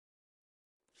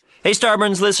Hey,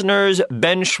 Starburns listeners,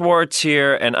 Ben Schwartz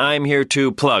here, and I'm here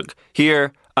to plug.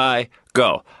 Here I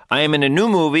go. I am in a new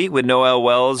movie with Noel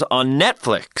Wells on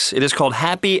Netflix. It is called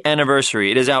Happy Anniversary.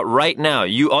 It is out right now. All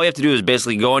you have to do is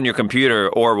basically go on your computer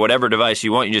or whatever device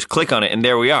you want. You just click on it, and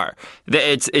there we are.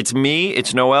 It's me,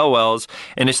 it's Noel Wells,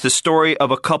 and it's the story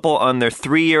of a couple on their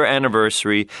 3-year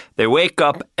anniversary. They wake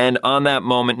up, and on that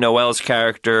moment, Noel's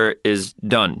character is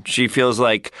done. She feels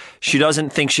like she doesn't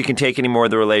think she can take any more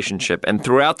of the relationship. And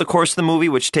throughout the course of the movie,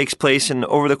 which takes place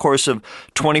over the course of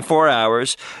 24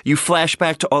 hours, you flash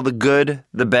back to all the good,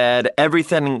 the bad,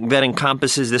 everything that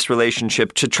encompasses this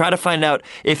relationship to try to find out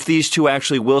if these two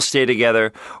actually will stay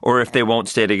together or if they won't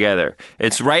stay together.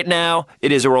 It's right now.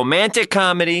 It is a romantic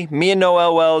comedy. Me and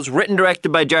Noel Wells, written, directed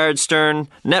by Jared Stern.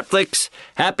 Netflix.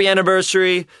 Happy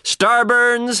Anniversary.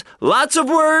 Starburns. Lots of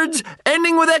words.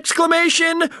 Ending with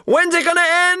exclamation. When's it gonna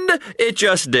end? It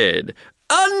just did.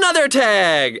 Another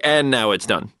tag. And now it's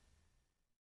done.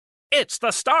 It's the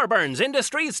Starburns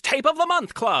Industries Tape of the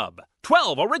Month Club.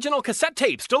 12 original cassette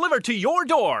tapes delivered to your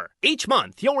door. Each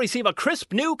month, you'll receive a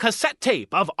crisp new cassette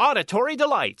tape of auditory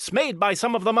delights made by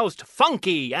some of the most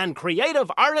funky and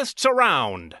creative artists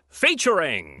around.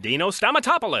 Featuring Dino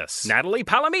Stamatopoulos, Natalie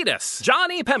Palamides,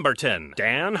 Johnny Pemberton,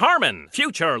 Dan Harmon,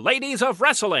 future Ladies of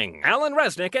Wrestling, Alan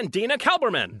Resnick and Dina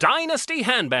Kelberman, Dynasty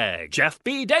Handbag, Jeff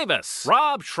B. Davis,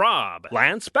 Rob Schraub,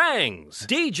 Lance Bangs,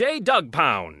 DJ Doug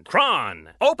Pound, Kron,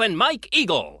 Open Mike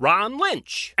Eagle, Ron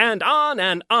Lynch, and on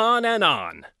and on and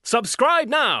on. Subscribe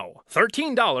now.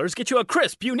 $13 gets you a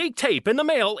crisp, unique tape in the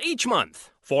mail each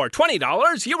month. For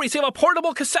 $20, you receive a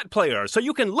portable cassette player so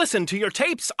you can listen to your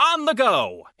tapes on the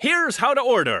go. Here's how to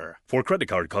order. For credit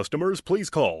card customers, please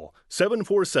call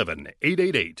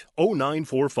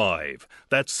 747-888-0945.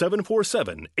 That's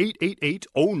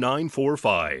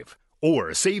 747-888-0945.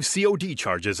 Or save COD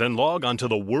charges and log onto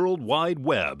the World Wide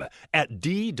Web at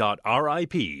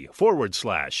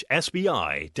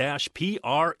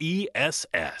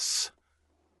d.rip/SBI-PRESS.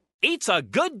 It's a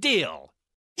good deal.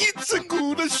 It's a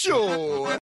good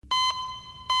show.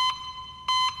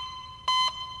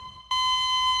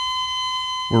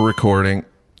 We're recording.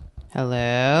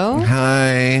 Hello.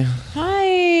 Hi. Hi.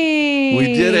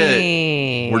 We did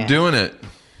it. We're doing it.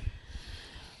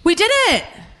 We did it.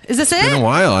 Is this it? It's been a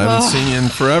while. I haven't seen you in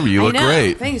forever. You look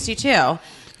great. Thanks, you too.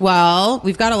 Well,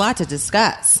 we've got a lot to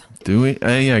discuss. Do we?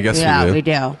 Yeah, I guess we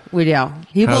do. We do.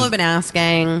 People have been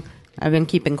asking. I've been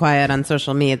keeping quiet on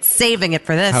social media. It's saving it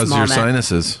for this How's moment. your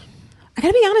sinuses? I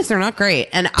gotta be honest, they're not great.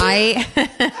 And I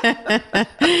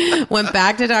went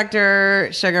back to Dr.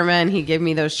 Sugarman. He gave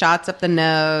me those shots up the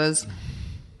nose.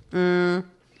 And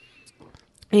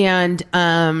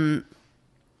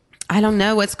I don't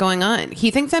know what's going on.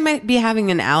 He thinks I might be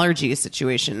having an allergy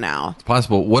situation now. It's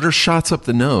possible. What are shots up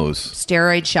the nose?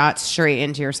 Steroid shots straight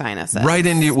into your sinuses. Right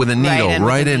into with a needle.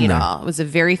 Right in there. It was a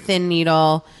very thin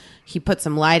needle. He put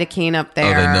some lidocaine up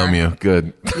there. Oh, they numb you.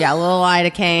 Good. Yeah, a little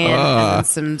lidocaine and then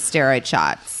some steroid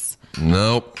shots.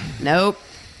 Nope.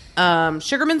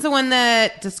 Sugarman's the one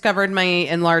that discovered my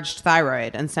enlarged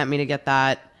thyroid and sent me to get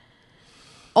that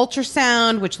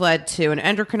ultrasound, which led to an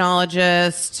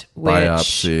endocrinologist, which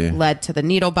biopsy. Led to the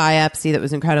needle biopsy that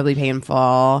was incredibly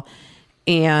painful.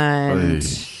 And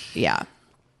yeah.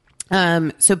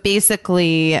 So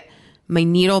basically my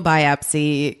needle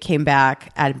biopsy came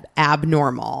back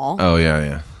abnormal. Oh,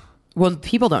 yeah. Well,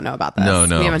 people don't know about this. No.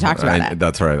 We haven't talked about it.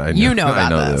 That's right. I know. You know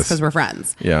about this because we're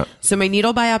friends. Yeah. So my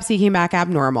needle biopsy came back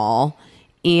abnormal,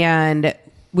 and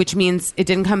which means it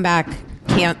didn't come back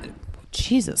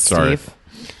Jesus, Sorry. Steve.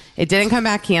 It didn't come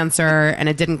back cancer, and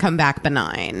it didn't come back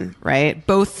benign, right?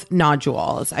 Both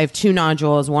nodules. I have 2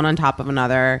 nodules, one on top of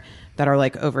another, that are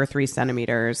like over 3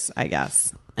 centimeters, I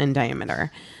guess, in diameter.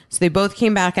 So they both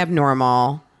came back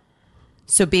abnormal.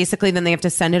 So basically, then they have to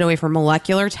send it away for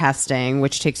molecular testing,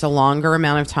 which takes a longer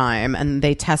amount of time. And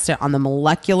they test it on the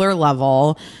molecular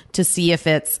level to see if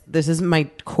it's, this is my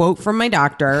quote from my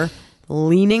doctor,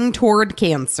 leaning toward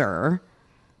cancer.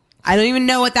 I don't even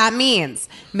know what that means.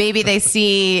 Maybe they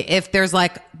see if there's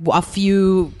like a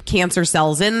few cancer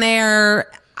cells in there.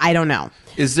 I don't know.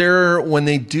 Is there, when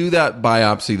they do that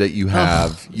biopsy that you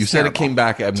have, you said it came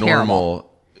back abnormal. Terrible.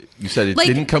 You said it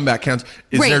didn't come back cancer.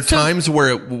 Is Right, there so- times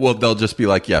where they'll just be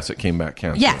like, yes, it came back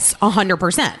cancer? Yes,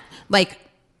 100%. Like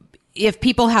if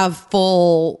people have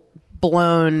full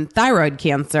blown thyroid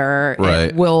cancer,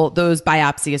 Right. those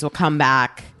biopsies will come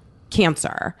back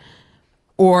cancer.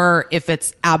 Or if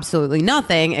it's absolutely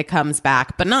nothing, it comes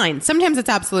back benign. Sometimes it's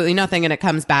absolutely nothing and it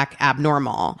comes back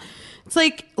abnormal. It's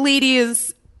like,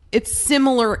 ladies, it's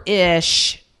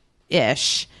similar-ish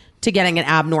to getting an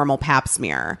abnormal pap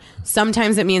smear.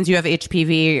 Sometimes it means you have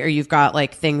HPV or you've got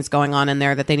like things going on in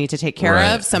there that they need to take care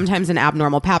of. Sometimes an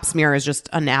abnormal pap smear is just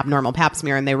an abnormal pap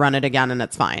smear and they run it again and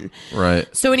it's fine. Right.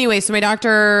 So anyway, so my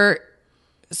doctor...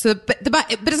 So, but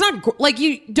it's not like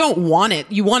you don't want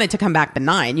it. You want it to come back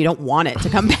benign. You don't want it to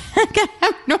come back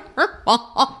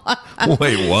abnormal.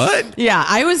 Wait, what? Yeah,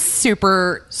 I was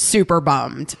super, super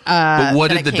bummed. But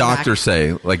what did the doctor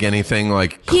say? Like anything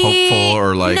like hopeful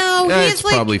or like, no, it's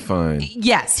probably fine?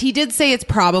 Yes, he did say it's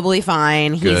probably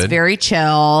fine. He's Good. very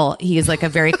chill. He's like a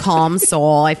very calm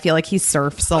soul. I feel like he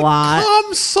surfs a lot.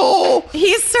 Calm soul.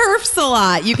 He surfs a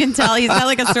lot. You can tell he's got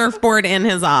like a surfboard in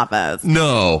his office.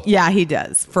 No. Yeah, he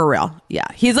does. For real. Yeah.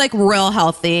 He's like real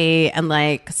healthy and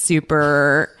like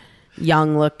super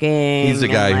young looking. He's a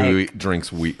guy and, who like, drinks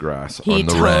wheatgrass he on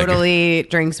the reg. totally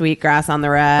drinks wheatgrass on the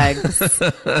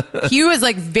regs. He was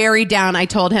like very down. I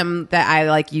told him that I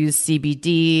like use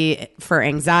CBD for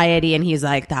anxiety and he's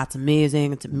like, that's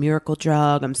amazing. It's a miracle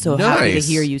drug. I'm so happy to Nice.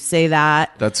 hear you say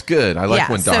that. That's good. I like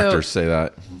Yeah, when so- doctors say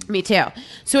that. Me too.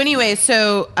 So anyway,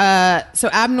 so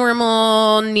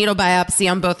abnormal needle biopsy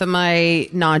on both of my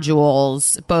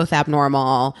nodules, both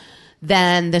abnormal.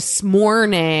 Then this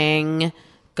morning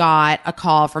got a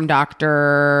call from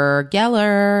Dr.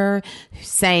 Geller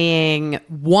saying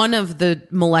one of the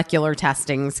molecular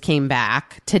testings came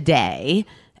back today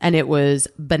and it was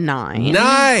benign.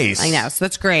 Nice. I know. So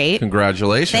that's great.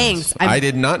 Congratulations. Thanks. I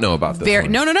did not know about this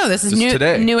one. No. This is new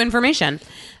today. new information.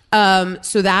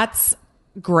 So that's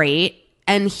great.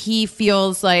 And he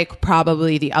feels like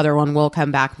probably the other one will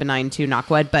come back benign too, knock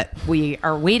wood. But we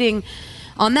are waiting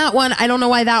on that one. I don't know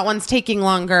why that one's taking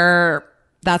longer.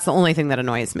 That's the only thing that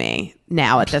annoys me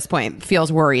now at this point.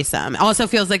 Feels worrisome. Also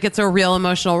feels like it's a real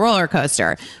emotional roller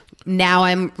coaster. Now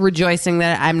I'm rejoicing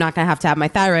that I'm not going to have my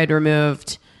thyroid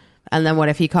removed. And then what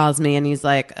if he calls me and he's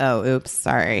like, oh, oops,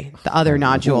 sorry. The other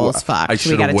nodule's fucked. I We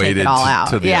should've got to take waited it all out.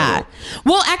 to the Yeah. other.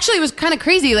 Well, actually, it was kind of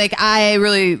crazy. Like, I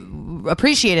really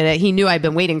appreciated it. He knew I'd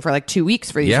been waiting for like 2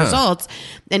 weeks for these Yeah. results.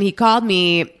 And he called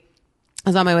me. I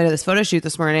was on my way to this photo shoot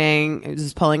this morning. It was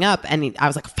just pulling up and I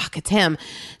was like, fuck, it's him.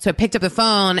 So I picked up the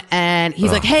phone and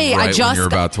he's like, hey, right I when just you're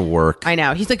about to work. I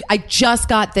know. He's like, I just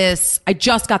got this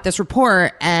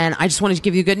report and I just wanted to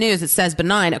give you good news. It says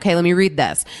benign. Okay, let me read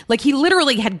this. Like he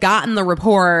literally had gotten the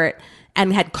report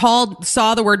and had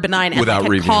saw the word benign and Without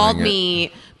had reviewing called it.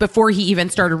 me before he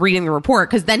even started reading the report.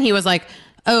 Cause then he was like,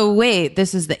 oh wait,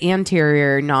 this is the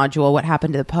anterior nodule. What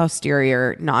happened to the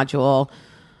posterior nodule?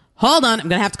 Hold on, I'm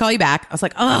gonna have to call you back. I was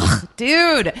like, ugh,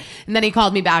 dude. And then he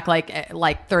called me back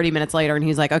like 30 minutes later and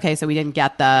he's like, okay, so we didn't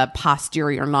get the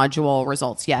posterior nodule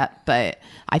results yet, but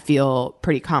I feel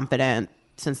pretty confident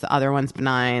since the other one's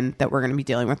benign that we're gonna be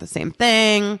dealing with the same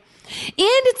thing. And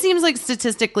it seems like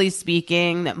statistically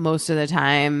speaking that most of the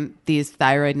time these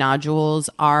thyroid nodules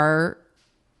are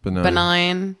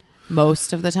benign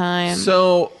most of the time.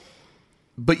 So,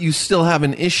 but you still have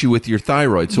an issue with your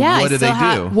thyroid. So what do they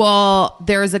do? Well,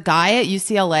 there's a guy at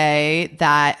UCLA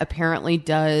that apparently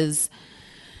does,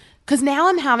 because now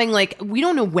I'm having like, we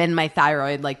don't know when my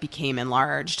thyroid like became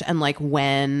enlarged and like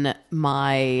when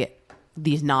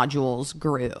these nodules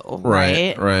grew.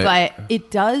 Right. But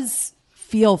it does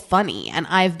feel funny and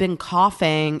I've been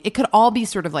coughing. It could all be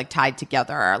sort of like tied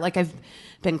together. Like I've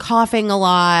been coughing a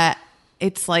lot.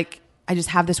 It's like, I just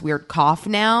have this weird cough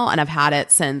now and I've had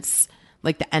it since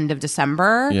like the end of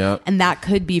December. Yeah. And that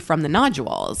could be from the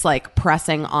nodules, like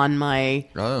pressing on my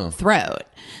throat.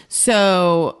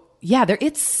 So yeah,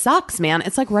 it sucks, man.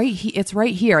 It's like it's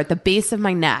right here at the base of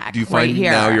my neck. Do you find right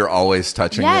here. now you're always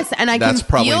touching Yes, it? and I That's can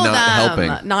probably feel not them.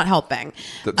 helping. Not helping.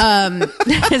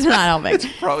 It's not helping.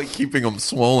 Probably keeping them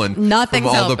swollen. Nothing's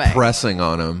from all the helping. pressing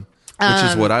on them, which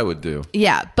is what I would do.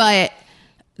 Yeah, but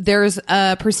there's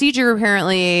a procedure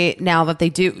apparently now that they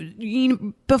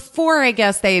do. Before, I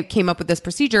guess they came up with this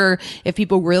procedure. If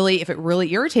it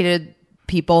really irritated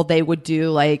people, they would do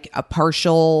like a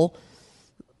partial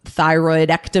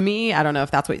thyroidectomy. I don't know if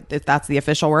that's the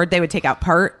official word. They would take out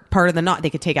part of the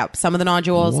they could take out some of the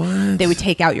nodules. What? They would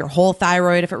take out your whole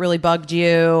thyroid if it really bugged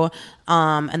you,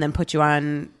 and then put you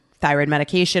on thyroid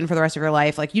medication for the rest of your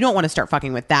life. Like you don't want to start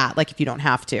fucking with that. Like if you don't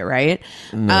have to, right?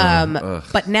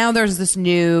 But now there's this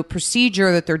new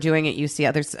procedure that they're doing at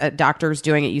UCLA. There's doctors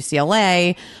doing at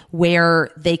UCLA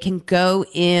where they can go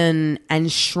in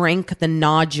and shrink the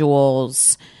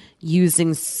nodules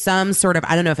using some sort of,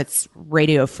 I don't know if it's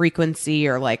radio frequency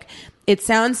or like, it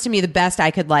sounds to me the best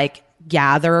I could like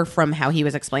gather from how he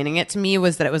was explaining it to me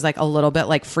was that it was like a little bit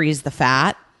like freeze the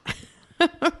fat.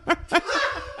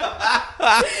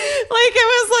 Like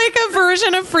it was like a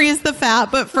version of freeze the fat,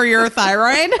 but for your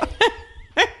thyroid.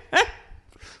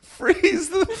 Freeze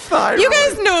the thyroid. You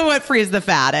guys know what freeze the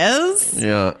fat is.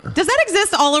 Yeah. Does that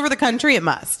exist all over the country? It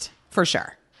must, for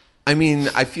sure. I mean,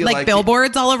 I feel like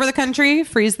billboards all over the country,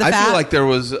 freeze the fat. I feel like there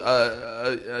was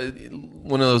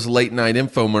one of those late night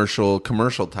infomercial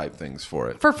commercial type things for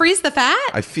it. For freeze the fat?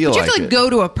 I feel but you have like to it. go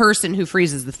to a person who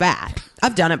freezes the fat.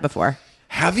 I've done it before.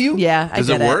 Have you? Yeah, I Does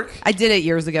did it work? I did it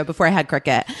years ago before I had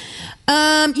cricket.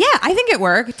 Yeah, I think it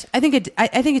worked. I think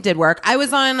it did work. I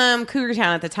was on Cougar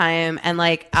Town at the time, and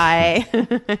like I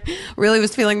really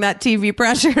was feeling that TV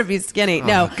pressure to be skinny.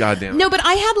 No, goddamn. No, but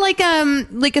I had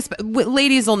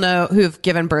ladies will know who've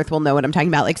given birth will know what I'm talking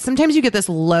about. Like sometimes you get this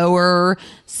lower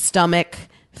stomach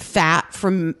fat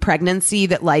from pregnancy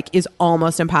that like is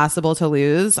almost impossible to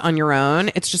lose on your own.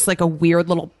 It's just like a weird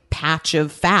little patch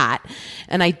of fat,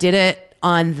 and I did it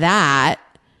on that.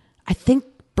 I think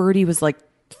Birdie was like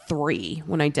 3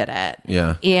 when I did it.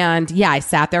 Yeah. And yeah, I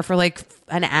sat there for like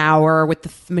an hour with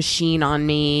the machine on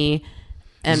me.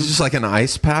 And Is it just like an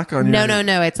ice pack on your...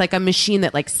 No. It's like a machine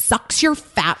that like sucks your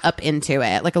fat up into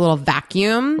it, like a little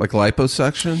vacuum. Like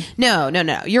liposuction? No.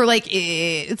 You're like,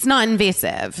 it's not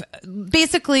invasive.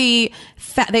 Basically,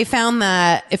 they found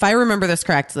that, if I remember this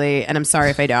correctly, and I'm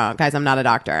sorry if I don't, guys, I'm not a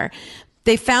doctor.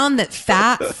 They found that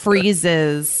fat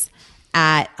freezes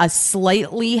at a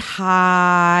slightly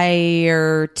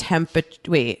higher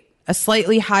temperature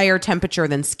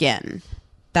than skin.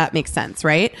 That makes sense,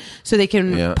 right? So they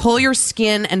can pull your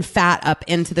skin and fat up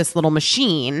into this little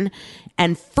machine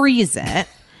and freeze it,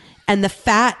 and the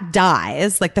fat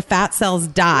dies. Like the fat cells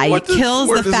die. It kills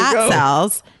the fat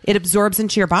cells. It absorbs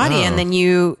into your body, and then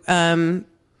you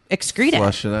excrete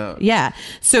Flush it out. Yeah.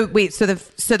 So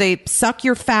they suck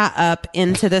your fat up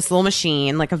into this little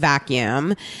machine like a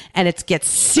vacuum, and it gets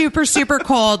super, super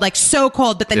cold, like so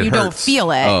cold that then It you don't hurts.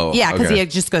 feel it. Oh, yeah, because okay. it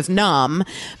just goes numb.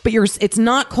 But it's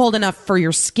not cold enough for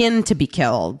your skin to be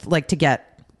killed, like to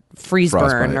get freeze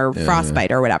burn or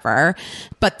frostbite or whatever.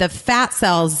 But the fat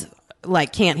cells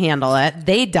like can't handle it.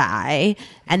 They die,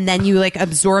 and then you like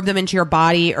absorb them into your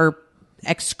body or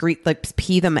excrete, like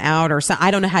pee them out or something. I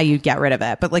don't know how you get rid of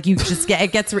it, but like you just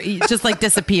it just like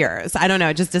disappears. I don't know.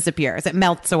 It just disappears. It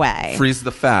melts away. Freeze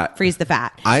the fat. Freeze the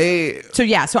fat. So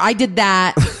I did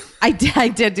that. I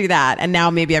did do that. And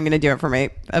now maybe I'm going to do it for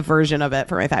a version of it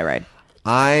for my thyroid.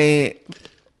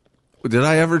 Did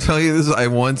I ever tell you this? I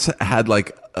once had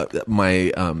like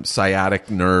my sciatic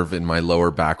nerve in my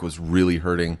lower back was really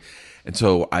hurting. And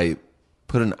so I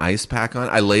put an ice pack on.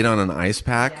 I laid on an ice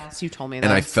pack. Yes, you told me that.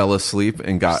 And I fell asleep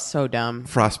and got so dumb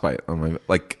frostbite on my.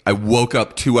 Like I woke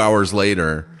up 2 hours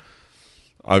later.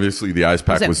 Obviously, the ice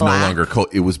pack was no longer cold.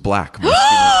 It was black. Steve,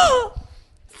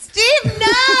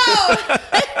 no!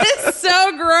 It's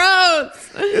so gross.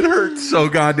 It hurts so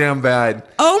goddamn bad.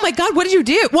 Oh my God, what did you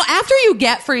do? Well, after you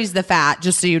get freeze the fat,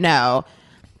 just so you know,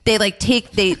 they like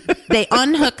they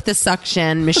unhook the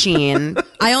suction machine.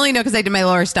 I only know because I did my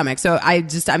lower stomach, so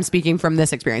I'm speaking from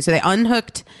this experience. So they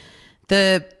unhooked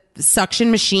the suction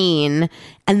machine,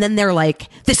 and then they're like,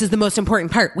 this is the most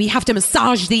important part. We have to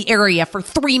massage the area for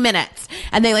 3 minutes,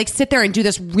 and they like sit there and do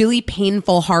this really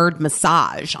painful, hard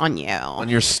massage on you, on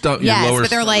your stomach. Yes, your lower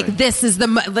but they're stomach. like, this is the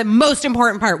most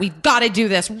important part. We've got to do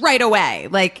this right away.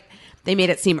 Like they made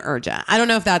it seem urgent. I don't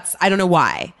know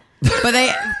why. But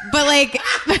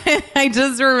I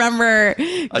just remember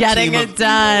getting it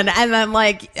done, and then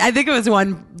like I think it was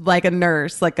one like a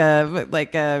nurse, like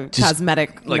a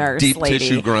cosmetic like nurse, deep lady.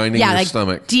 tissue grinding your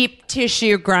stomach. Deep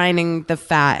tissue grinding the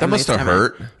fat. That must have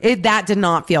hurt. That did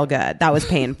not feel good. That was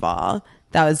painful.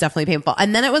 That was definitely painful.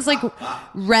 And then it was like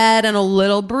red and a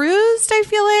little bruised, I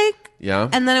feel like. Yeah.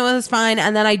 And then it was fine.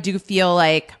 And then I do feel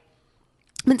like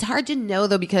it's hard to know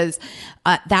though, because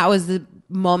that was the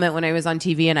moment when I was on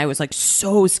TV and I was like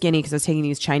so skinny because I was taking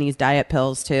these Chinese diet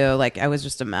pills too. Like I was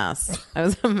just a mess. I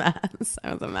was a mess.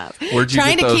 Where'd you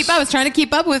get those? I was trying to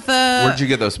keep up with Where'd you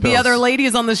get those pills? The other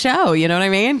ladies on the show. You know what I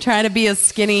mean? Trying to be as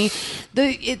skinny.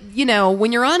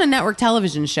 When you're on a network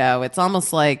television show, it's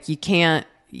almost like you can't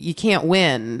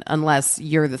win unless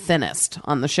you're the thinnest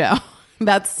on the show.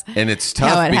 And it's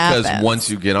tough because once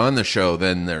you get on the show,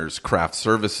 then there's craft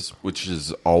services, which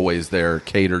is always there,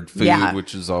 catered food,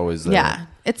 which is always there. Yeah,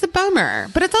 it's a bummer,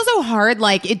 but it's also hard.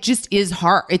 Like it just is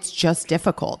hard. It's just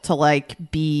difficult to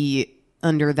like be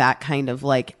under that kind of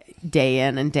like day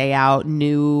in and day out,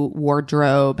 new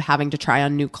wardrobe, having to try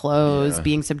on new clothes,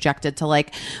 being subjected to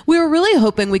like, we were really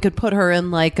hoping we could put her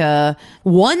in like a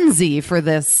onesie for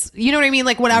this. You know what I mean?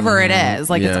 Like whatever it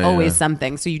is, like it's always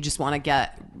something. So you just want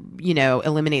to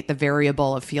eliminate the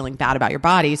variable of feeling bad about your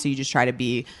body. So you just try to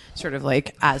be sort of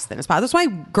like as thin as possible. That's why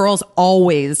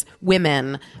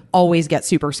women always get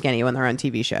super skinny when they're on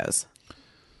TV shows.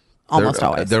 almost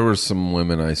always. There were some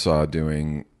women I saw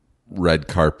doing red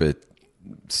carpet,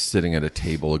 sitting at a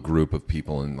table, a group of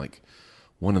people, and like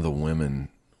one of the women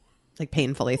like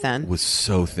painfully thin. was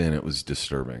so thin it was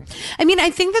disturbing. I mean, I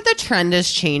think that the trend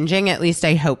is changing. At least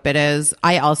I hope it is.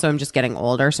 I also am just getting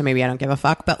older, so maybe I don't give a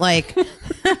fuck. But like, no,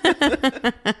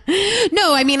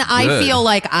 I mean, I Good. feel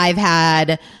like I've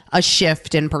had a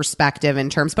shift in perspective in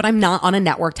terms, but I'm not on a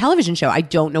network television show. I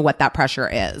don't know what that pressure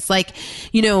is. Like,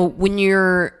 you know, when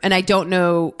you're, and I don't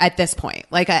know at this point,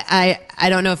 like I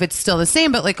don't know if it's still the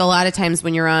same, but like a lot of times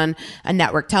when you're on a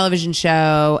network television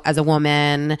show as a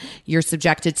woman, you're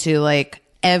subjected to like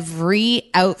every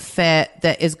outfit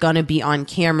that is going to be on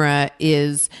camera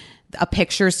is a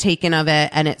picture's taken of it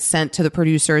and it's sent to the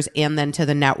producers and then to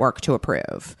the network to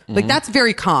approve. Like that's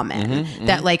very common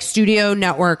that like studio,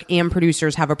 network, and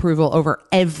producers have approval over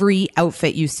every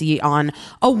outfit you see on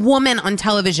a woman on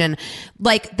television.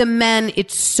 Like the men,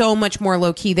 it's so much more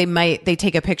low key. They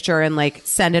take a picture and like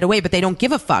send it away, but they don't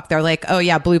give a fuck. They're like, oh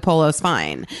yeah, blue polo's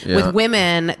fine. Yeah. With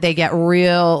women, they get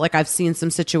real, like I've seen some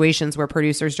situations where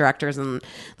producers, directors, and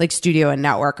like studio and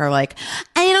network are like,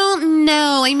 I don't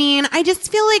know. I mean, I just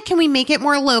feel like, can we make it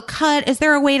more low cut? Is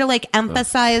there a way to like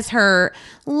emphasize her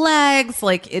legs?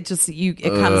 Like it just, it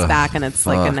comes back and it's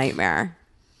like a nightmare.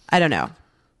 I don't know.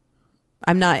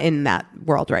 I'm not in that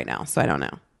world right now, so I don't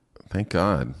know. Thank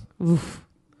God. That's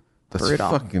Brutal.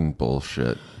 fucking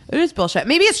bullshit. It is bullshit.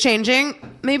 Maybe it's changing.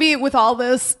 Maybe with all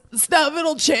this stuff,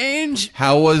 it'll change.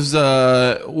 How was,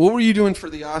 what were you doing for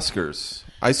the Oscars?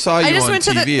 I saw you on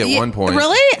TV at one point.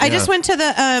 Really? I Yeah. just went to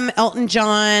the Elton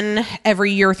John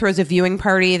every year throws a viewing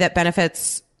party that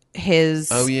benefits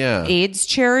his AIDS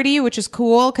charity, which is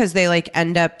cool because they like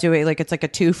end up doing like it's like a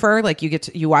twofer. Like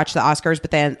you watch the Oscars,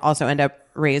 but then also end up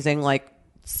raising like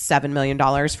 $7 million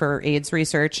for AIDS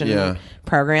research and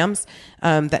programs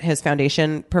that his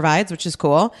foundation provides, which is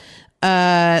cool.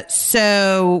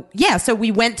 So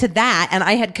we went to that and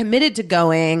I had committed to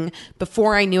going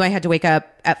before I knew I had to wake up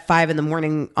at 5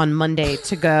 a.m. on Monday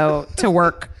to go to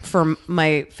work for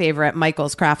my favorite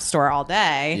Michael's craft store all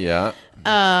day. Yeah.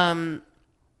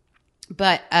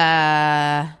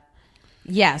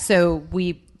 So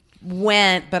we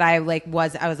went, but I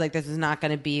was like, this is not going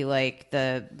to be like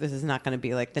the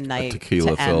night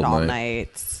tequila to end filled all night.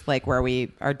 nights, like where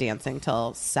we are dancing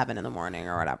till 7 a.m.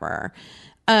 or whatever.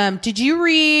 Did you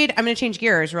read, I'm going to change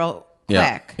gears real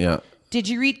quick. Yeah. Did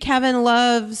you read Kevin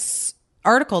Love's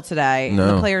article today in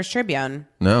the Players Tribune?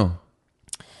 No.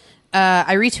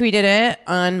 I retweeted it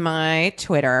on my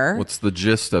Twitter. What's the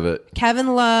gist of it?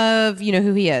 Kevin Love, you know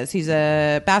who he is. He's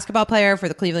a basketball player for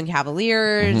the Cleveland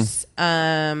Cavaliers.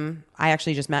 I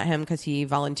actually just met him because he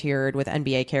volunteered with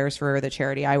NBA Cares for the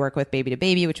charity I work with, Baby to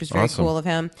Baby, which was very cool of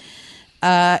him.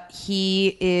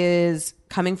 He is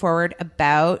coming forward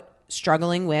about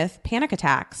struggling with panic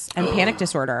attacks and panic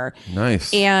disorder.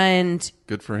 Nice. And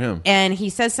good for him. And he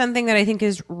says something that I think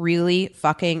is really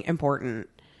fucking important.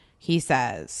 He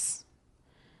says,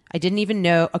 I didn't even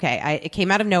know. Okay, it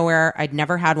came out of nowhere. I'd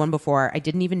never had one before. I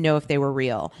didn't even know if they were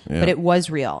real, but it was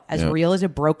real. As real as a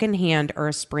broken hand or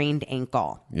a sprained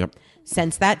ankle. Yep.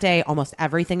 Since that day, almost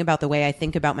everything about the way I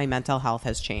think about my mental health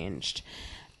has changed.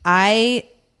 I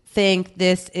think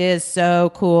this is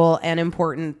so cool and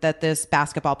important that this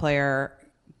basketball player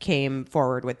came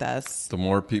forward with this. The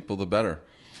more people, the better.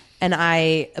 And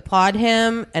I applaud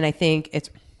him, and I think it's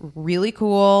really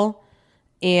cool.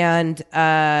 And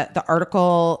the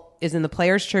article is in the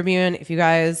Players Tribune. If you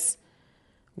guys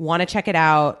want to check it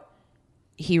out,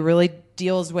 he really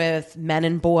deals with men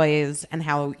and boys and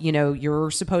how, you know,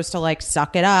 you're supposed to like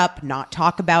suck it up, not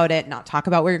talk about it, not talk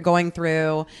about what you're going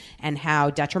through and how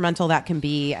detrimental that can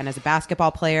be. And as a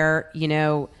basketball player, you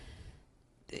know,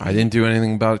 I didn't do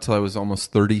anything about it till I was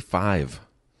almost 35.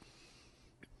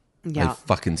 yeah. I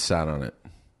fucking sat on it.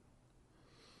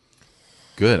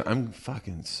 Good. I'm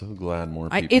fucking so glad more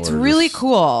people It's are really just-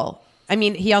 cool. I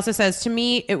mean, he also says, to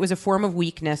me, it was a form of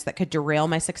weakness that could derail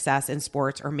my success in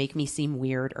sports or make me seem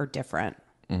weird or different.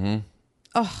 Mm-hmm.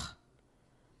 Ugh.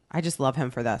 I just love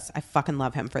him for this. I fucking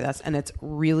love him for this. And it's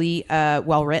really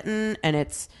well written, and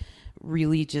it's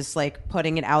really just like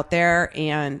putting it out there,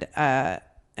 and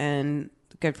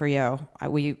good for you.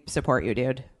 We support you,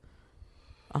 dude.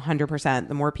 100%.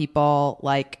 The more people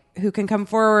like who can come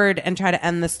forward and try to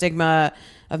end the stigma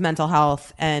of mental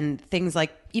health and things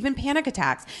like even panic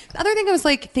attacks. The other thing I was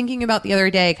like thinking about the other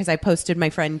day, because I posted, my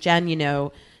friend Jen, you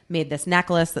know, made this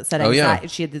necklace that said anxiety.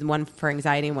 She had the one for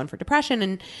anxiety and one for depression,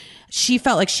 and she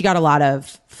felt like she got a lot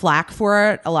of flack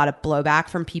for it, a lot of blowback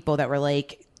from people that were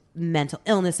like, mental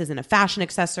illness isn't a fashion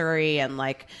accessory, and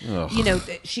like, you know,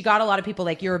 she got a lot of people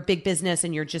like, you're a big business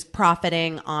and you're just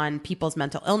profiting on people's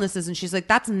mental illnesses. And she's like,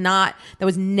 that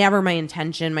was never my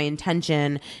intention. My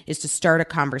intention is to start a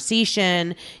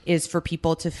conversation, is for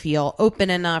people to feel open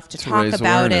enough to talk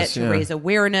about it, to raise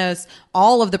awareness.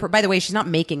 All of the, by the way, she's not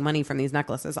making money from these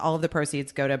necklaces. All of the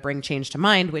proceeds go to Bring Change to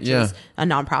Mind, which is a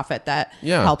nonprofit that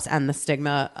helps end the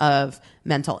stigma of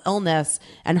mental illness.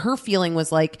 And her feeling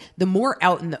was like, the more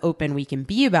out in the open we can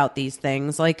be about these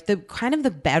things, like the kind of the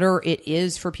better it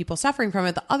is for people suffering from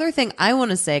it. The other thing I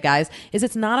want to say, guys, is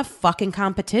it's not a fucking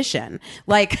competition.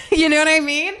 Like, you know what I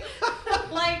mean?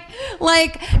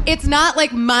 like it's not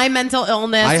like my mental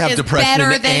illness I have is depression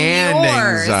better than and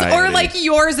yours, anxiety. or like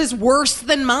yours is worse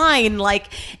than mine. Like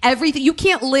everything, you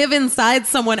can't live inside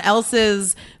someone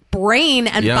else's brain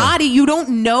and body. You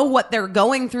don't know what they're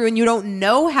going through, and you don't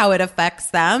know how it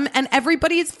affects them, and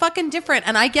everybody is fucking different.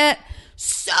 And I get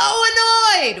so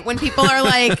annoyed when people are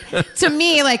like, to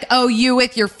me, like, oh, you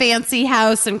with your fancy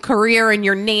house and career and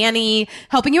your nanny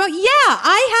helping you out. Yeah,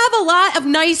 I have a lot of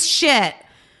nice shit.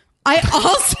 I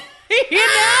also, you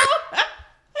know,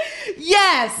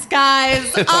 yes,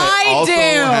 guys, I also do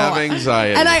have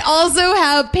anxiety, and I also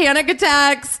have panic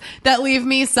attacks that leave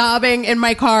me sobbing in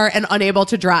my car and unable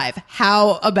to drive.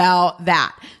 How about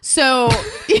that? So,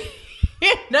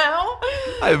 you know,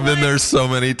 I've been there so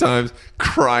many times,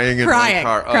 crying in my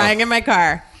car. Crying in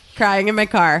my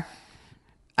car.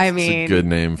 I mean, it's a good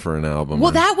name for an album.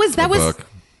 well, that was book.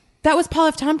 that was Paul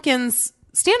F. Tompkins'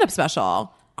 stand-up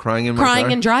special. Crying in my car?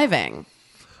 And driving.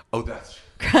 Oh,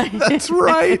 that's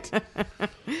right.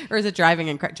 Or is it driving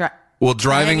and Well,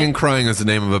 Driving and Crying is the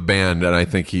name of a band, and I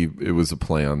think it was a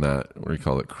play on that, where he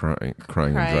called it Crying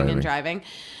and Driving.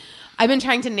 I've been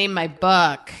trying to name my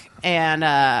book, and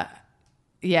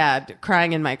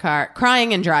Crying in My Car.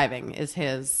 Crying and Driving is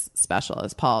his special,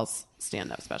 is Paul's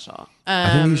stand-up special.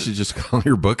 I think you should just call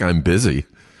your book I'm Busy.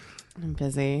 I'm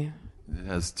busy. It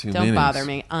has two Don't meanings. bother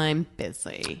me. I'm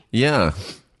busy. Yeah.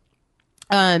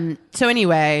 So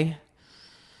anyway,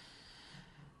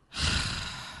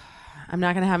 I'm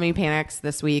not going to have any panics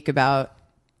this week about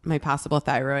my possible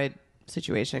thyroid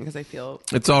situation, because I feel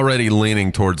it's already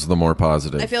leaning towards the more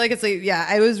positive. I feel like it's like,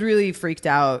 I was really freaked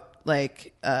out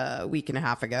like a week and a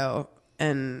half ago,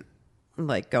 and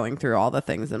like going through all the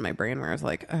things in my brain where I was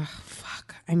like, oh,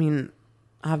 fuck. I mean,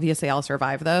 obviously I'll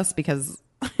survive this, because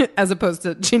as opposed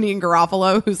to Ginny and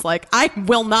Garofalo, who's like, I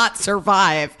will not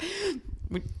survive.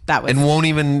 That was, and won't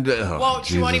even.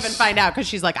 She won't even find out, because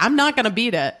she's like, I'm not going to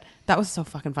beat it. That was so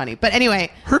fucking funny. But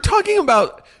anyway, her talking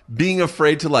about being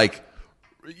afraid to like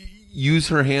use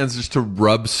her hands just to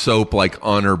rub soap like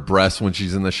on her breast when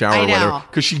she's in the shower or whatever,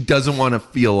 because she doesn't want to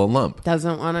feel a lump.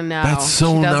 Doesn't want to know. That's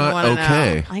so not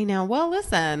okay. Know. I know. Well,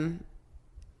 listen,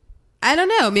 I don't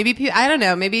know. Maybe I don't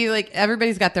know. Maybe like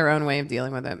everybody's got their own way of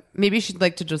dealing with it. Maybe she'd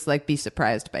like to just like be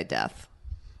surprised by death.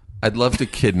 I'd love to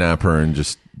kidnap her and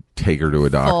just take her to a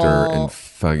doctor and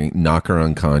fucking knock her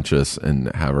unconscious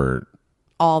and have her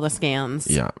all the scans.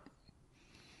 Yeah.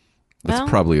 That's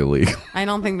probably illegal. I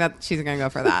don't think that she's going to go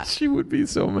for that. She would be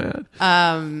so mad.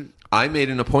 I made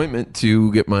an appointment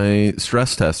to get my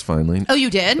stress test finally. Oh, you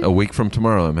did? A week from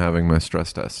tomorrow, I'm having my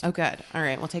stress test. Oh, good. All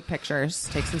right. We'll take pictures,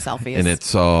 take some selfies. And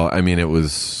it's all, I mean, it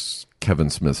was Kevin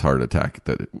Smith's heart attack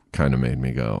that kind of made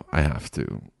me go, I have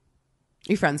to.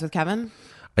 You friends with Kevin?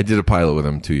 I did a pilot with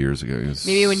him 2 years ago. He was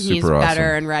maybe when he's awesome.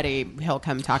 better and ready, he'll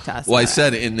come talk to us. Well, I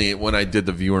said when I did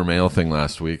the viewer mail thing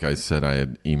last week, I said I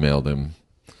had emailed him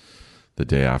the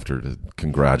day after to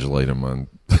congratulate him on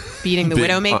beating the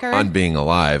Widowmaker, on being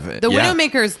alive. The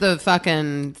Widowmaker is the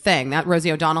fucking thing that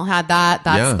Rosie O'Donnell had.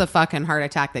 That's the fucking heart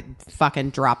attack that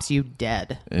fucking drops you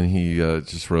dead. And he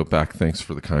just wrote back, "Thanks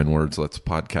for the kind words. Let's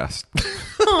podcast."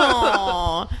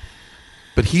 Aww.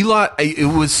 But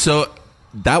it was so.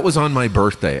 That was on my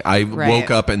birthday. I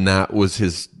woke up and that was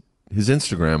his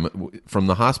Instagram from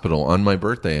the hospital on my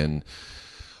birthday, and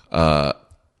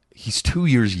he's 2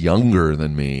 years younger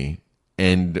than me.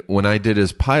 And when I did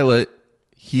his pilot,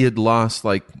 he had lost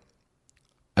I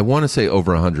want to say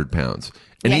over 100 pounds.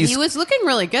 And he was looking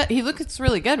really good. He looks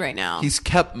really good right now. He's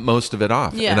kept most of it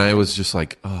off. Yeah. And I was just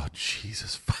like, oh,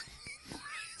 Jesus fucking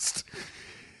Christ.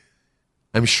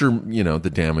 I'm sure, the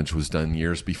damage was done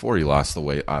years before he lost the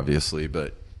weight, obviously.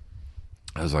 But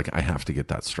I was like, I have to get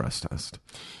that stress test.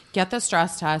 Get the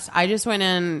stress test. I just went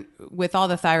in with all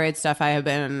the thyroid stuff. I have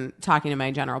been talking to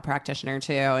my general practitioner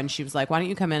too, and she was like, "Why don't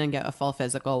you come in and get a full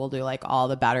physical? We'll do all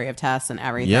the battery of tests and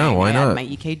everything." Yeah, why not? My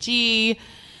EKG,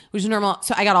 which is normal.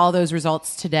 So I got all those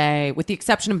results today, with the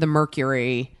exception of the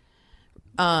mercury.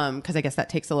 because I guess that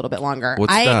takes a little bit longer.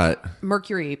 What's that?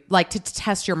 Mercury, like to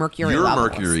test your mercury Your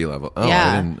levels. mercury level. Oh,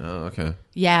 Yeah. I didn't. Oh, okay.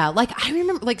 Yeah, like I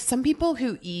remember, like some people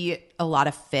who eat a lot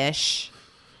of fish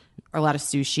or a lot of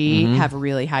sushi have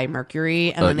really high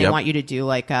mercury, and then they yep. want you to do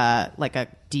like a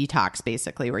detox,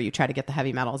 basically, where you try to get the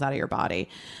heavy metals out of your body.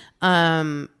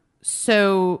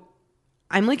 So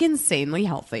I'm like insanely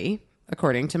healthy,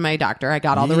 according to my doctor. I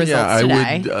got all the results today.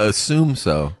 I would assume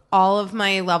so. All of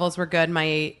my levels were good.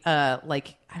 My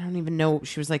I don't even know.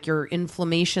 She was like, your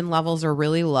inflammation levels are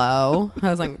really low. I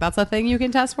was like, that's a thing you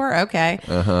can test for? Okay.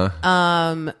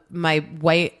 My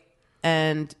white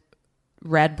and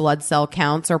red blood cell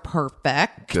counts are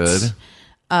perfect. Good.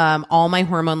 All my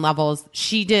hormone levels.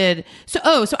 She did. So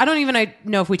I don't even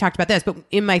know if we talked about this, but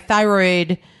in my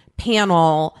thyroid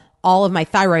panel, all of my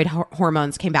thyroid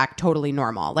hormones came back totally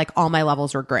normal. Like all my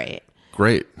levels were great.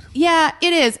 Great. Yeah,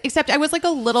 it is. Except I was like a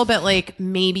little bit like,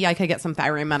 maybe I could get some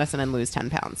thyroid medicine and lose 10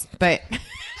 pounds. But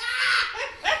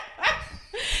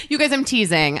you guys, I'm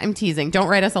teasing. Don't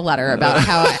write us a letter about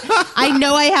how I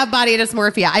know I have body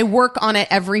dysmorphia. I work on it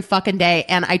every fucking day,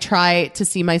 and I try to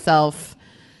see myself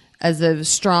as a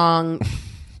strong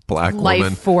Black life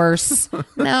woman. force.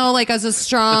 No, like as a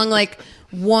strong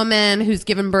woman who's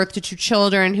given birth to 2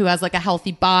 children, who has like a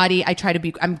healthy body. I try to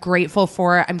be. I'm grateful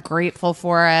for it. I'm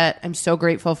so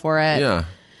grateful for it. Yeah.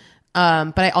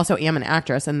 But I also am an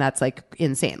actress, and that's like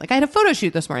insane. Like I had a photo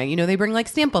shoot this morning. You know, they bring like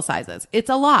sample sizes. It's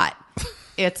a lot.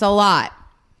 It's a lot.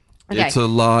 Okay. It's a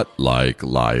lot like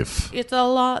life. It's a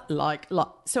lot like.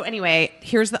 So anyway,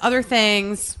 here's the other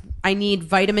things. I need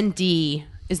vitamin D.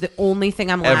 Is the only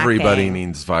thing I'm lacking. Everybody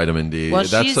needs vitamin D. Well,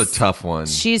 That's a tough one.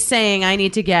 She's saying I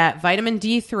need to get vitamin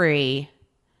D3,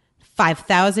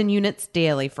 5,000 units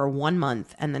daily for 1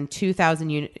 month, and then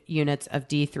 2,000 units of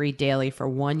D3 daily for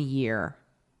 1 year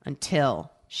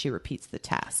until she repeats the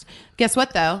test. Guess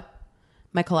what, though?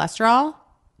 My cholesterol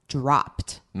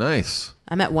dropped. Nice.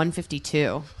 I'm at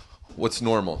 152. What's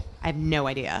normal? I have no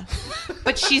idea.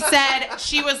 But she said,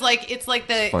 she was like, it's like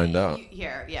the... Find out.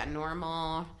 Here, yeah,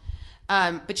 normal...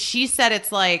 but she said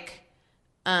it's like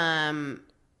as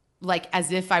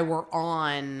if I were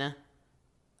on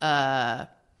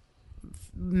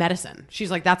medicine.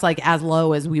 She's like, that's like as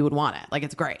low as we would want it. Like,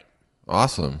 it's great.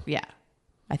 Awesome. Yeah,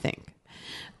 I think.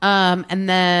 And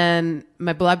then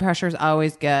my blood pressure is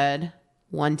always good.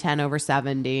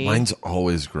 110/70. Mine's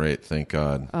always great, thank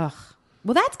God. Ugh.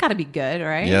 Well, that's got to be good,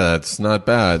 right? Yeah, that's not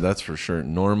bad. That's for sure.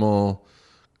 Normal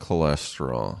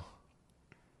cholesterol.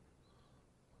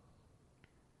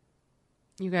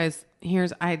 You guys,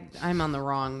 I'm on the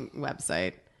wrong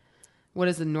website. What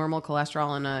is the normal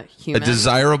cholesterol in a human? A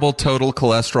desirable total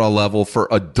cholesterol level for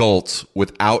adults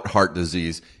without heart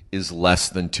disease is less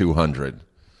than 200.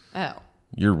 Oh.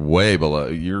 You're way below.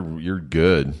 You're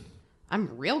good.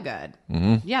 I'm real good.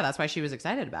 Mm-hmm. Yeah, that's why she was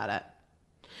excited about it.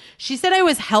 She said I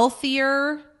was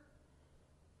healthier.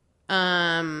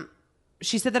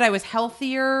 She said that I was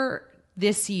healthier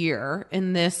this year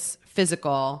in this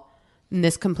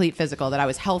complete physical, that I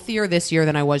was healthier this year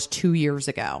than I was 2 years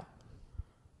ago.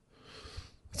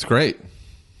 That's great.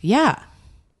 Yeah.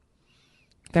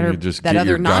 Better You just that get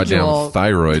other your nodule, goddamn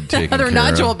thyroid taken that other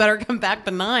care nodule of. better come back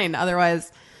benign.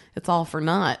 Otherwise, it's all for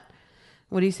naught.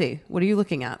 What do you see? What are you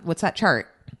looking at? What's that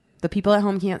chart? The people at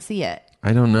home can't see it.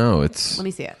 I don't know. Let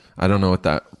me see it. I don't know what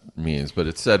that means, but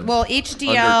it said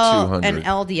HDL under 200. and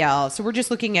LDL. So we're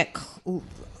just looking at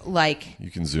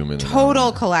You can zoom in.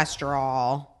 Total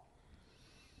cholesterol.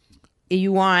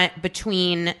 You want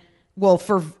between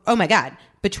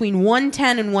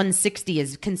 110 and 160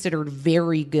 is considered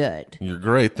very good. You're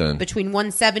great then. Between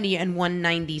 170 and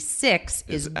 196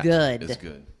 is good. Is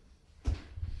good.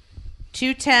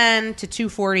 210 to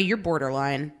 240, you're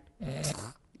borderline.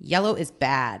 Yellow is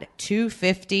bad.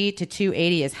 250 to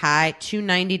 280 is high.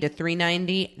 290 to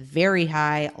 390, very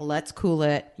high. Let's cool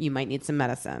it. You might need some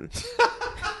medicine.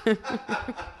 The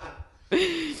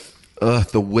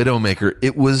Widowmaker.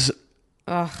 It was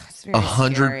It's very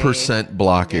 100%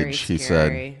 blockage. Very He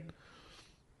scary.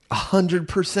 said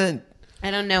 100%.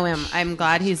 I don't know him. I'm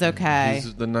glad he's okay.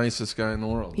 He's the nicest guy in the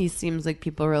world. He seems like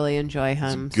people really enjoy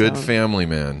him. Good so. family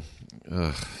man.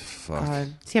 Ugh, fuck.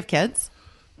 Does he have kids?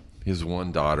 He has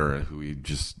one daughter who he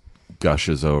just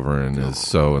gushes over and is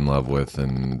so in love with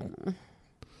and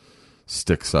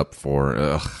sticks up for.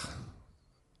 Ugh.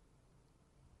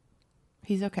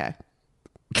 He's okay.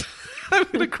 I'm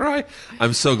gonna cry.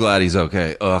 I'm so glad he's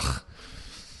okay. Ugh.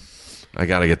 I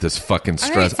gotta get this fucking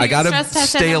stress. All right, so I gotta stress test,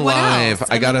 stay and then what alive.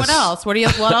 else? I And then gotta. What else?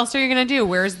 What else are you gonna do?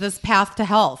 Where's this path to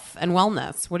health and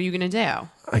wellness? What are you gonna do?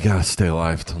 I gotta stay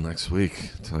alive till next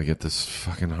week till I get this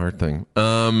fucking heart thing.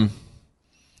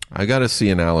 I got to see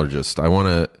an allergist. I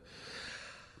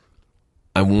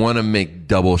want to make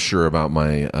double sure about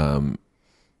my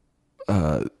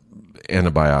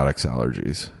antibiotics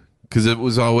allergies, because it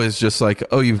was always just like,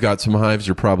 oh, you've got some hives,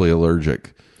 you're probably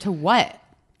allergic. To what?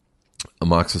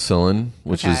 Amoxicillin,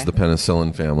 which Okay. is the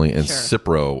penicillin family, and Sure.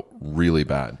 Cipro, really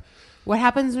bad. What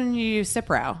happens when you use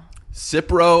Cipro?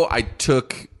 Cipro I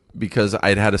took because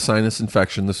I'd had a sinus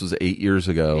infection. This was 8 years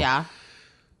ago. Yeah.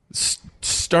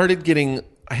 Started getting,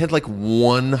 I had like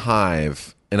one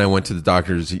hive, and I went to the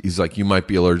doctor's. He's like, you might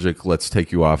be allergic. Let's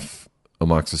take you off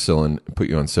amoxicillin and put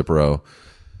you on Cipro.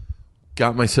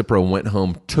 Got my Cipro, went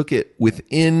home, took it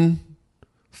within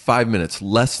 5 minutes,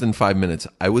 less than 5 minutes.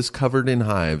 I was covered in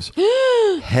hives,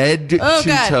 head to God.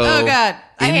 toe, Oh, God.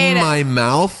 I hate in it. my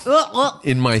mouth,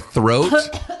 in my throat.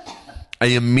 I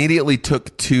immediately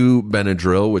took 2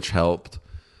 Benadryl, which helped.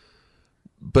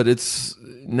 But it's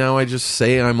now I just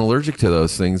say I'm allergic to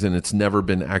those things, and it's never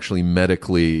been actually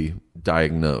medically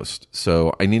diagnosed.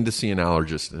 So I need to see an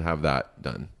allergist to have that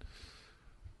done.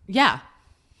 Yeah.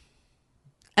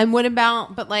 And what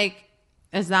about, but like,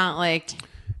 is that like,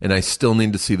 And I still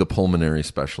need to see the pulmonary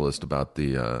specialist about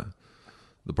the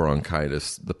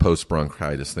bronchitis, the post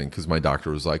bronchitis thing, because my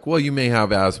doctor was like, well, you may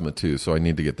have asthma too, so I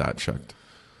need to get that checked.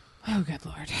 oh, good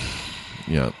Lord.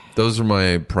 Yeah, those are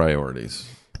my priorities.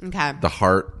 Okay. The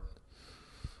heart.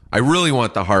 I really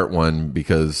want the heart one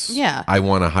because Yeah. I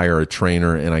want to hire a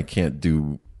trainer, and I can't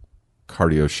do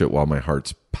cardio shit while my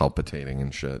heart's palpitating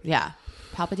and shit. Yeah.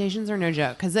 Palpitations are no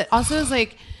joke. Because it also is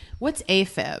like, what's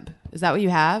AFib? Is that what you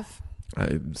have?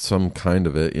 Some kind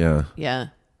of it, yeah. Yeah.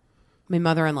 My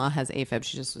mother-in-law has AFib.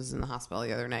 She just was in the hospital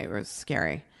the other night. It was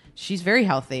scary. She's very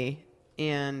healthy,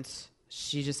 and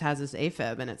she just has this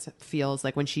AFib, and it feels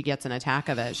like when she gets an attack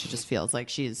of it, she just feels like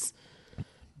she's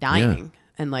dying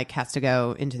and like has to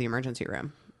go into the emergency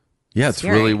room. Yeah, it's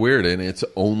Scary. really weird, and it's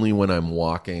only when I'm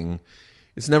walking.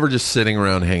 It's never just sitting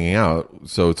around hanging out,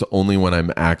 so it's only when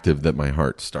I'm active that my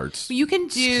heart starts. But you can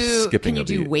do. Skipping Can you a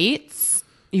do beat. weights?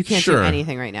 You can't do Sure.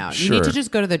 anything right now. You Sure. need to just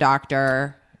go to the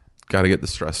doctor Got to get the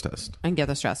stress test. and get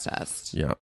the stress test.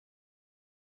 Yeah.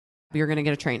 You're going to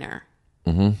get a trainer.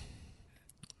 Mm-hmm.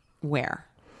 Where?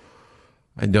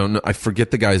 I don't know. I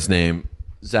forget the guy's name.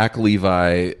 Zach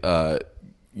Levi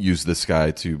used this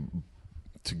guy to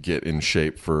get in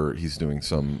shape for. He's doing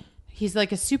some He's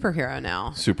like a superhero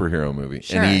now. superhero movie,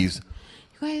 Sure. and he's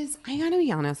You guys, I gotta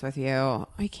be honest with you.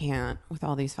 I can't with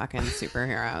all these fucking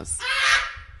superheroes.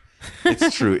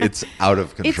 it's true. It's out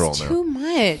of control It's now. too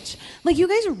much. Like, you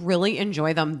guys really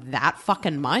enjoy them that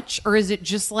fucking much? Or is it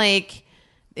just like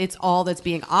it's all that's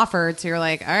being offered? So you're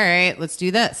like, all right, let's do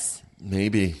this.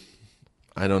 Maybe.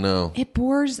 I don't know. It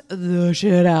bores the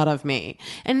shit out of me.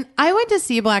 And I went to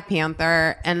see Black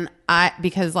Panther, and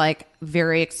because like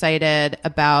very excited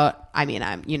about, I'm a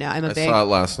I big. saw it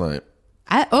last night.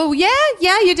 Oh yeah,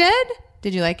 you did.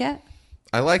 Did you like it?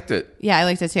 I liked it. Yeah, I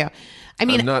liked it too. I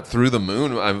mean, I'm not through the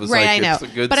moon. I was right, like, I know. it's a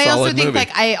good, but I also solid think movie.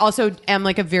 like I also am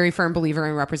like a very firm believer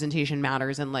in representation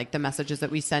matters, and like the messages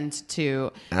that we send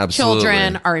to Absolutely.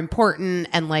 children are important,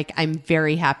 and like I'm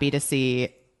very happy to see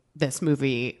this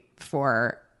movie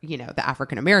for the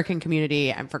African American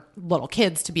community and for little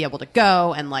kids to be able to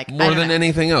go and like I More don't than know.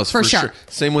 anything else, For sure.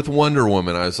 Same with Wonder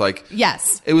Woman. I was like,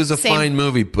 Yes, it was a Same. fine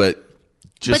movie, but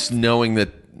just But- knowing that,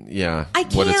 yeah, I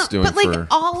can't, what it's doing but like for.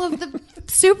 all of the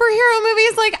superhero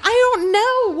movies, like I don't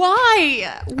know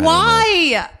why.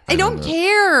 Why? I don't know.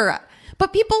 care.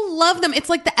 But people love them. It's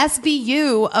like the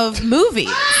SVU of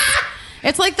movies.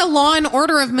 It's like the Law and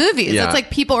Order of movies. Yeah. It's like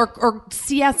people or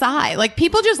CSI. Like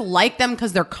people just like them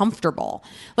because they're comfortable.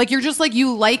 Like you're just like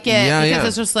you like it Yeah, because yeah.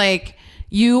 it's just like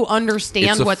you understand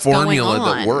It's a what's going formula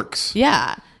on. that works.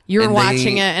 Yeah. You're And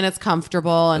watching they- it and it's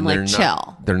comfortable and like they're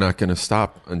chill. They're not going to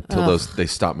stop until they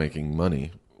stop making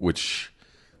money, which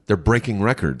they're breaking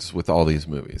records with all these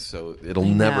movies. So it'll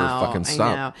never know, fucking I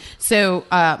stop. know. So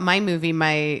my movie,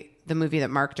 the movie that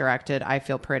Mark directed, I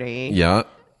Feel Pretty, Yeah.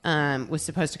 was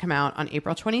supposed to come out on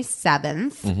April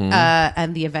 27th, Mm-hmm.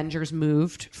 and the Avengers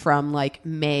moved from like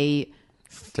May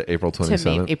To April to May,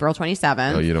 27th. April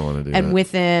 27th. Oh, you don't wanna do And that.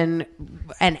 within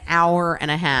an hour and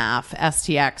a half,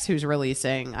 STX, who's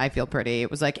releasing I Feel Pretty,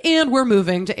 was like, and we're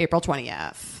moving to April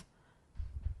 20th.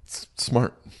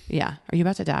 Smart. Yeah. Are you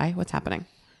about to die? What's happening?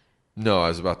 No, I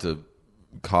was about to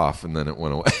cough and then it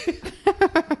went away.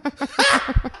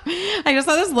 I just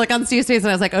saw this look on Steve's face and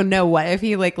I was like, oh no, what if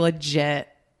he like legit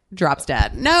drops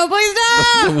dead? No, please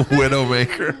don't.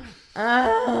 Widowmaker.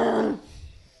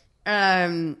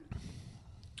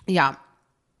 Yeah.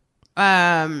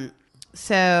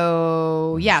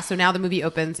 So now the movie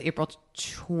opens April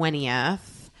 20th.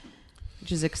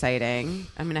 which is exciting.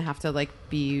 I'm going to have to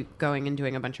be going and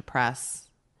doing a bunch of press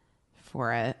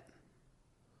for it.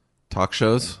 Talk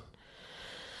shows?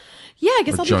 Yeah, I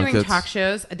guess Or I'll be doing junkets? talk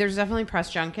shows. There's definitely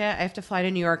press junket. I have to fly to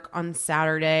New York on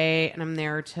Saturday, and I'm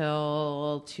there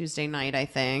till Tuesday night, I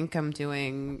think. I'm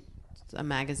doing a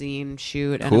magazine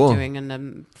shoot, and Cool. I'm doing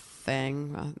a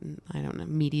thing. I don't know,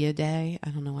 media day.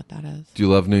 I don't know what that is. Do you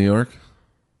love New York?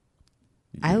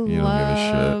 I You don't give a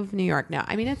shit. love New York. No,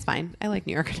 I mean, it's fine. I like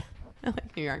New York. I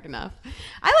like New York enough.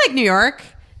 I like New York.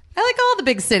 I like all the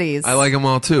big cities. I like them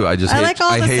all too. I just I hate, like all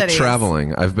I the hate cities.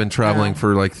 traveling. I've been traveling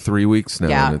for like 3 weeks now,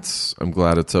 Yeah. and I'm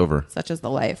glad it's over. Such is the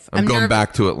life. I'm going nervous-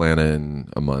 back to Atlanta in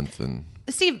a month, and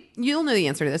Steve, you'll know the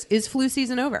answer to this. Is flu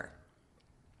season over?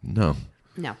 no.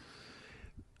 No.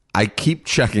 I keep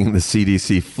checking the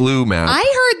CDC flu map.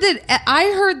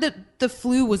 I heard that the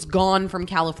flu was gone from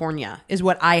California, is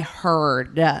what I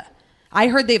heard. I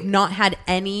heard they've not had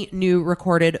any new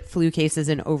recorded flu cases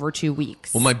in over 2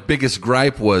 weeks. Well, my biggest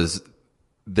gripe was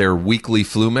their weekly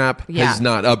flu map Yeah. has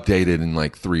not updated in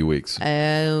like 3 weeks.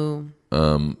 Oh.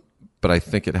 But I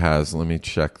think it has. Let me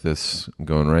check this. I'm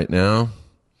going right now.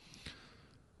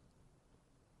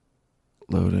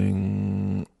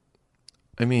 Loading.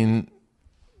 I mean,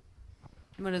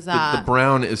 What is the that?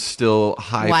 brown is still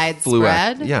high flu.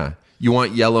 Widespread? Yeah. You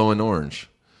want yellow and orange.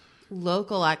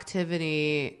 Local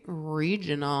activity,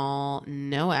 regional,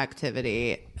 no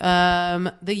activity.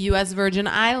 The U.S. Virgin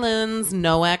Islands,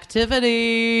 no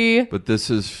activity. But this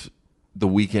is the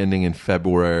week ending in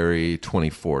February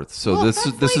 24th. So Well, this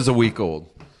that's is a week old.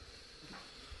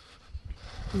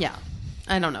 Yeah,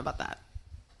 I don't know about that.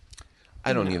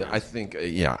 I don't either. I think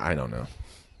I don't know.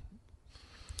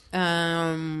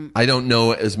 Um, I don't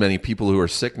know as many people who are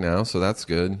sick now, so that's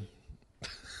good.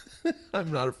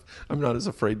 I'm not as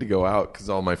afraid to go out because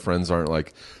all my friends aren't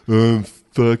like, I'm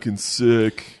fucking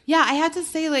sick. yeah, I had to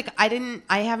say,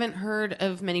 I haven't heard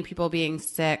of many people being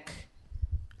sick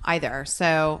either.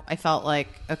 So I felt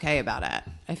okay about it.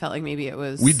 I felt like maybe it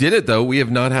was. We did it though. We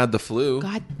have not had the flu.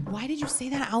 God, why did you say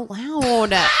that out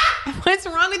loud? What's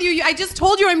wrong with you? I just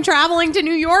told you I'm traveling to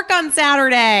New York on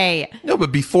Saturday. No,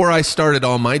 but before I started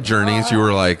all my journeys, you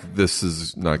were like, this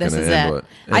is not going This to is end it. well.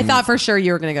 I And thought for sure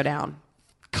you were going to go down.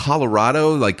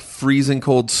 Colorado, like freezing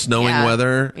cold, snowing Yeah.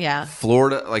 weather. Yeah.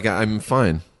 Florida, like I'm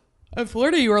fine. In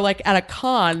Florida, you were at a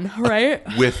con, right?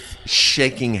 With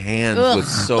shaking hands with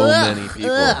so many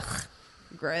people.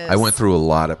 Gross. I went through a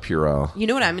lot of Purell. You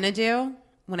know what I'm going to do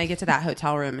when I get to that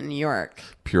hotel room in New York?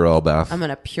 Purell bath. I'm going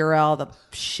to Purell the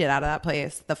shit out of that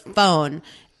place. The phone,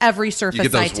 every surface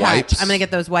get I those touch. wipes? I'm going to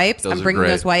get those wipes. Those I'm are bringing great.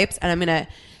 those wipes, and I'm going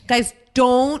to, guys,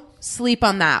 don't sleep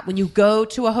on that. When you go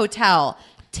to a hotel,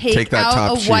 take that out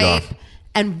top a sheet wipe off.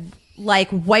 and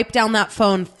wipe down that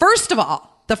phone. First of all,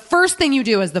 the first thing you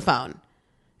do is the phone,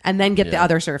 and then get the Yeah.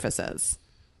 other surfaces.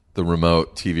 The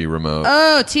remote, TV remote.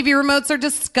 Oh, TV remotes are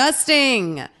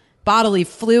disgusting. Bodily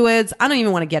fluids. I don't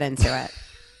even want to get into it.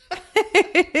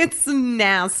 It's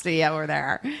nasty over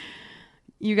there.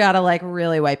 You got to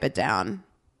really wipe it down.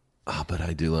 Oh, but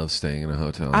I do love staying in a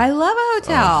hotel. I love a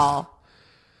hotel.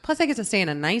 Plus, I get to stay in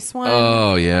a nice one.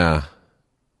 Oh, yeah.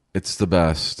 It's the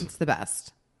best. It's the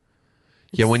best.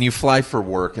 Yeah, when you fly for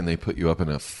work and they put you up in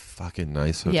a fucking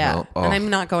nice hotel. Yeah. Oh, And I'm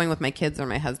not going with my kids or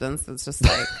my husband. So it's just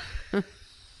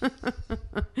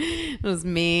it was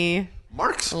me.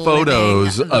 Mark's living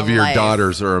photos the of your life.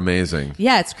 daughters are amazing.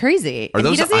 Yeah, it's crazy. Are And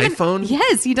he those doesn't even- iPhone?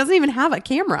 Yes, he doesn't even have a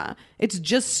camera. It's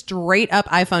just straight up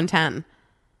iPhone 10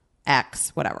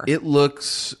 X, whatever. It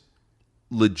looks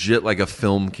legit like a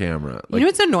film camera. You know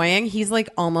what's annoying? He's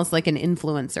almost like an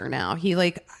influencer now. He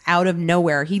out of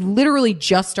nowhere. He literally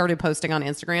just started posting on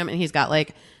Instagram, and he's got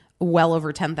well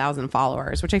over 10,000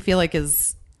 followers, which I feel like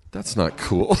is That's not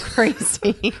cool.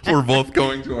 crazy. We're both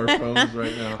going to our phones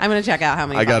right now. I'm gonna check out how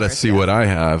many. I got to followers see he has. what I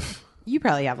have. You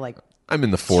probably have I'm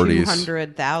in the 40s.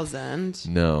 200,000.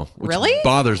 No. Which Really?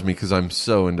 bothers me because I'm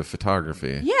so into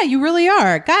photography. Yeah, you really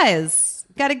are, guys.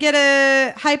 Got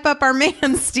to hype up our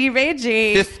man Steve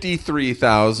Agee.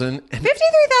 53,000.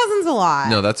 53,000's a lot.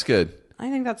 No, that's good. I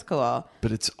think that's cool.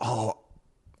 But it's all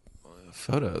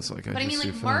photos. But I mean,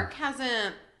 Mark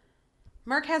hasn't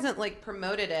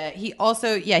promoted it. He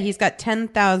also, he's got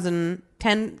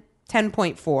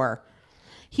 10.4.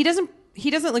 He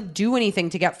doesn't do anything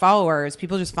to get followers.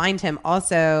 People just find him.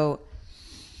 Also,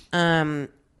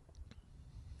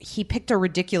 he picked a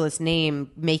ridiculous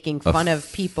name making fun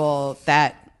of people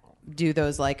that do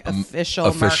those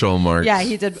official Mark Yeah,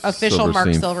 he did official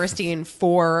Mark Silverstein. Silverstein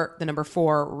for the number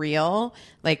 4 reel,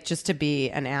 just to be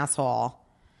an asshole.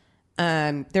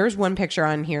 There's one picture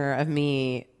on here of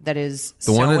me that is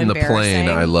the one in the plane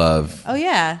I love. Oh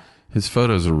yeah, His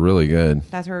photos are really good.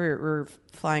 That's where we're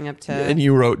flying up to. And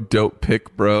you wrote dope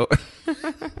pic, bro.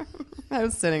 I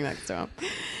was sitting next to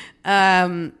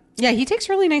him. Yeah, he takes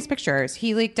really nice pictures.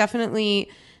 He like definitely.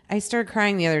 I started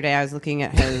crying the other day. I was looking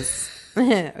at his.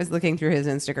 I was looking through his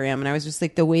Instagram, and I was just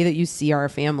like, the way that you see our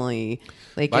family.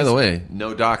 Like, By the way,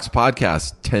 No Docs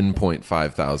podcast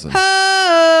 10.5 thousand.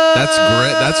 oh, That's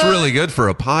great. That's really good for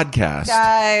a podcast.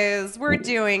 guys, we're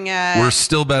doing it. We're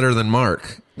still better than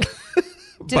Mark.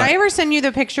 Did I ever send you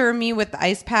the picture of me with the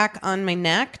ice pack on my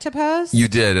neck to post? You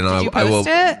did, and you I will. post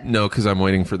it? No, because I'm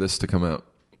waiting for this to come out,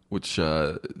 which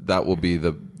that will be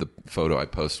the photo I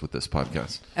post with this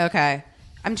podcast. Okay.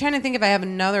 I'm trying to think if I have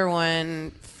another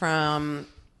one from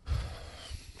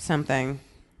something.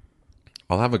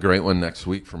 I'll have a great one next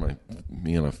week for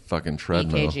me on a fucking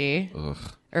treadmill. EKG. Ugh.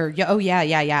 Or you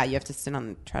have to sit on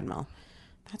the treadmill.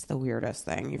 That's the weirdest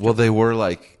thing. You have Well, to- they were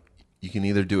like, you can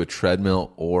either do a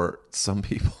treadmill or some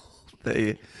people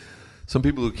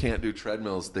who can't do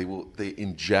treadmills, they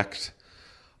inject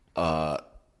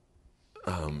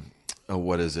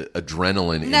what is it,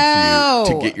 adrenaline No!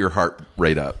 into you to get your heart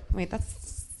rate up, wait,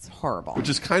 that's horrible. which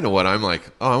is kind of what I'm like,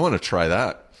 oh, I want to try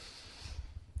that.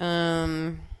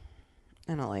 I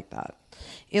don't like that.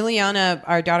 Ileana,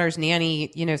 our daughter's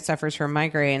nanny, suffers from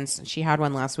migraines. She had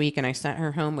one last week, and I sent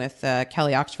her home with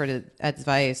Kelly Oxford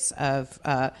advice of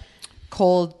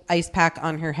cold ice pack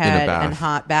on her head bath. and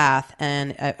hot bath,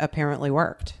 and apparently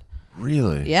worked.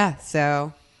 Really? Yeah,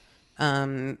 so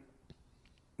that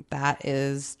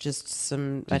is just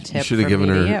a tip. You should have from given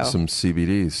me to her you. some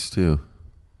CBDs too.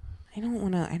 I don't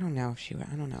want to. I don't know if she.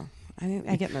 I don't know.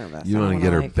 I get nervous. You I want to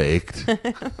don't get her baked?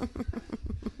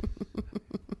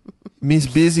 Miss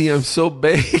Busy, I'm so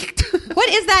baked. What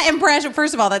is that impression?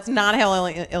 First of all, that's not how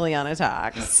Ileana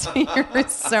talks. You're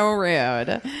so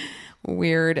rude.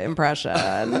 Weird impression.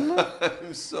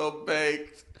 I'm so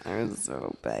baked. I'm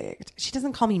so baked. She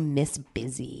doesn't call me Miss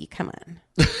Busy. Come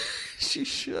on. She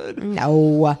should.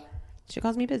 No. She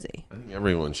calls me Busy. I think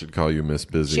everyone should call you Miss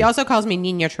Busy. She also calls me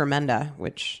Nina Tremenda,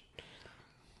 which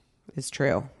is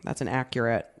true. That's an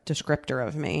accurate descriptor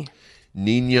of me.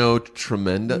 Nino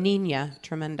Tremenda. Nina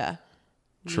Tremenda.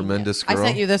 Tremendous I girl.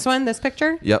 sent you this one, this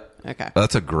picture? Yep. Okay.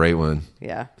 That's a great one.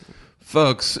 Yeah.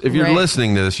 Folks, if you're Right.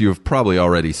 listening to this, you've probably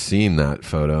already seen that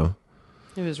photo.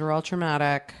 It was real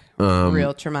traumatic.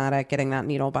 Real traumatic getting that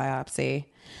needle biopsy.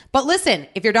 But listen,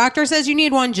 if your doctor says you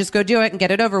need one, just go do it and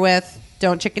get it over with.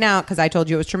 Don't chicken out because I told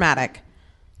you it was traumatic.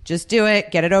 Just do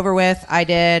it. Get it over with. I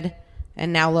did.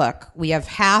 And now look, we have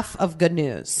half of good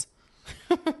news.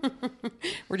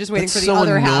 We're just waiting That's for the so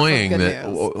other annoying half of good that,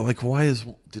 news. like, why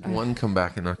did one come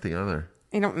back and not the other?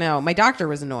 I don't know. My doctor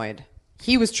was annoyed.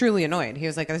 He was truly annoyed. He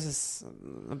was like, this is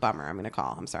a bummer. I'm going to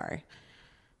call. I'm sorry.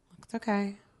 It's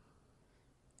okay.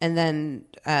 And then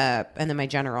my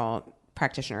general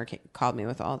practitioner called me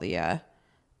with all the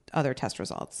other test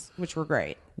results, which were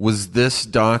great. Was this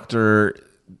doctor?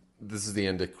 This is the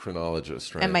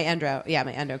endocrinologist, right? And my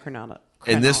endocrinologist.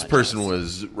 And this person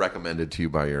was recommended to you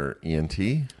by your ENT?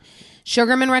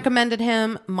 Sugarman recommended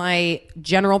him. My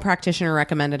general practitioner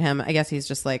recommended him. I guess he's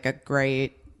just like a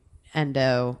great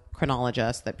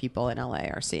endocrinologist that people in LA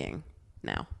are seeing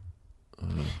now.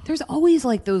 There's always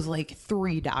like those like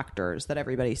 3 doctors that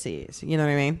everybody sees. You know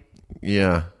what I mean?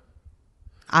 Yeah.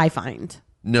 I find.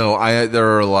 No, there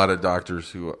are a lot of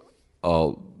doctors who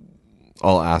I'll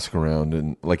ask around,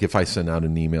 and like if I send out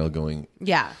an email going,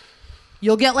 Yeah.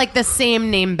 You'll get like the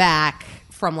same name back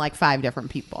from like 5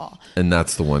 different people. and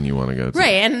that's the one you want to go to.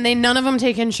 Right. And none of them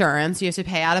take insurance. You have to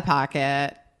pay out of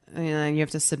pocket. And you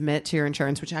have to submit to your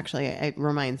insurance, which actually it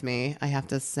reminds me, I have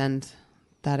to send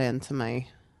that in to my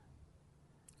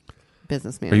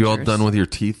business Are managers. you all done with your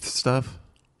teeth stuff?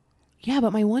 Yeah,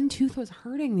 but my one tooth was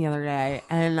hurting the other day.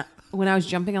 And when I was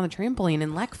jumping on the trampoline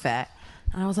in LecFit,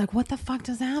 and I was like, what the fuck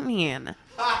does that mean?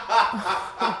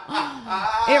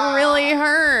 It really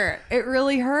hurt. It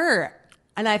really hurt.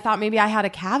 And I thought maybe I had a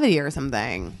cavity or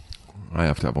something. I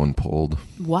have to have one pulled.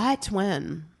 What?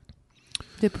 When?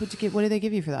 What do they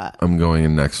give you for that? I'm going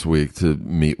in next week to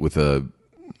meet with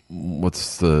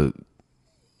what's the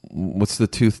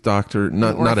tooth doctor?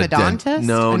 Not a orthodontist?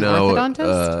 No, An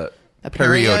orthodontist? A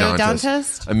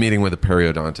periodontist? I'm meeting with a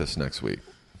periodontist next week.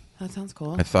 That sounds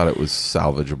cool. I thought it was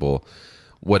salvageable.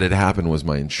 What had happened was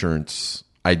my insurance.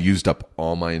 I'd used up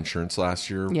all my insurance last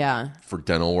year. Yeah. For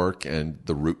dental work and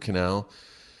the root canal,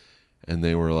 and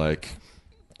they were like,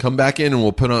 "Come back in and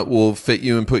we'll fit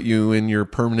you and put you in your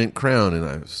permanent crown." And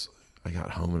I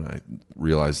got home and I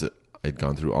realized that I'd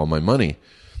gone through all my money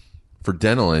for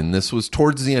dental, and this was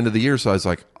towards the end of the year, so I was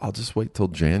like, I'll just wait till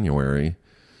January.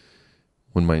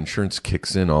 when my insurance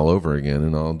kicks in all over again,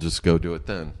 and I'll just go do it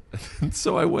then. And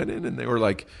so I went in and they were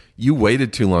like, you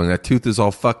waited too long. That tooth is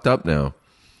all fucked up now.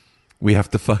 We have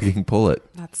to fucking pull it.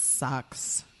 That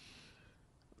sucks.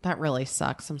 That really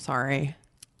sucks. I'm sorry.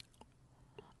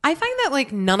 I find that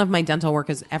like none of my dental work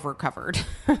is ever covered.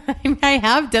 I mean, I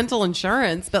have dental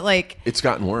insurance, but like It's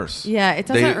gotten worse. yeah, it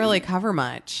doesn't really cover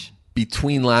much.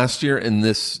 Between last year and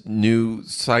this new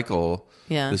cycle,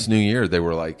 this new year, they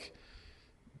were like,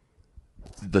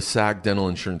 the SAG dental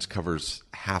insurance covers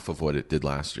half of what it did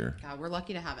last year. God, we're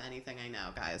lucky to have anything, I know,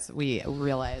 guys. We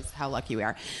realize how lucky we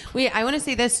are. I want to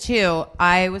say this too.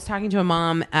 I was talking to a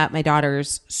mom at my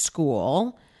daughter's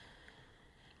school.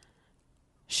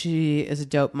 She is a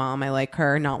dope mom. I like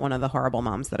her. Not one of the horrible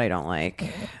moms that I don't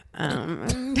like.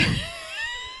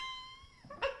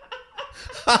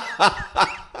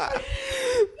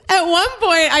 At one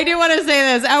point, I do want to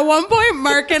say this. At one point,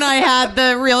 Mark and I had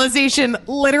the realization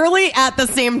literally at the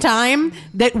same time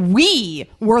that we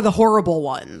were the horrible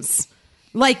ones.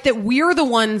 Like that we're the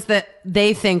ones that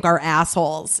they think are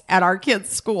assholes at our kids'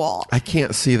 school. I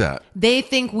can't see that. They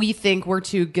think we think we're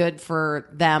too good for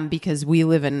them because we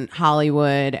live in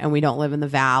Hollywood and we don't live in the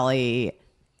Valley.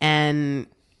 And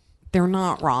they're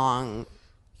not wrong.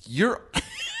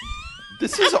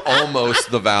 This is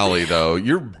almost the Valley, though.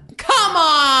 Come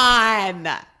on!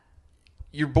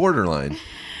 You're borderline.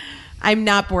 I'm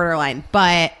not borderline,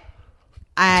 but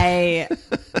I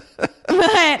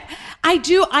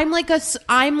do. I'm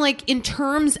like in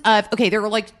terms of, okay, there are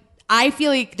like, I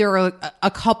feel like there are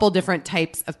a couple different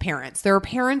types of parents. There are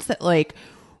parents that like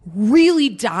really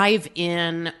dive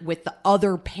in with the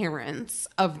other parents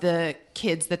of the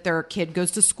kids that their kid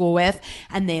goes to school with,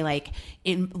 and they like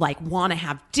want to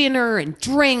have dinner and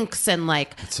drinks and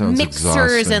like mixers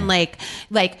exhausting. and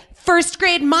like first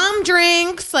grade mom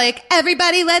drinks, like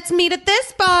everybody let's meet at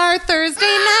this bar Thursday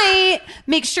night,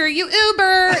 make sure you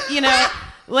Uber, you know.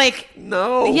 Like,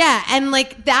 no. Yeah. And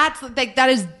like, that's like, that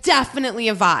is definitely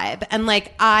a vibe. And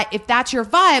like, if that's your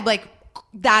vibe, like,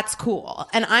 that's cool.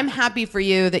 And I'm happy for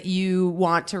you that you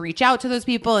want to reach out to those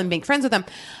people and make friends with them.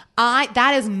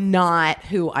 That is not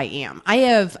who I am.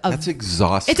 That's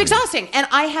exhausting. It's exhausting. And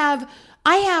I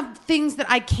have things that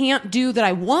I can't do that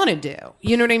I want to do.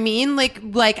 You know what I mean?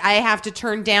 Like I have to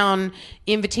turn down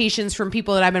invitations from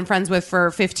people that I've been friends with for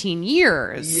 15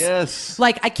 years. Yes.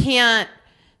 Like I can't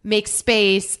make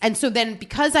space. And so then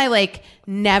because I like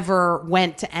never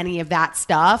went to any of that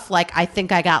stuff, like I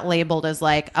think I got labeled as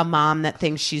like a mom that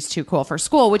thinks she's too cool for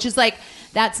school, which is like,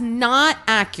 that's not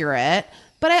accurate.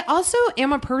 But I also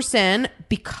am a person,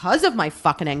 because of my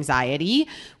fucking anxiety,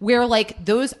 where like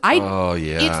those, it's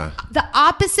the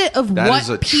opposite of that what is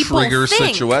a people trigger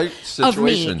think situation. of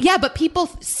me. Yeah, but people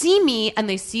see me and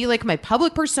they see like my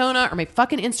public persona or my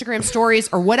fucking Instagram stories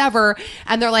or whatever,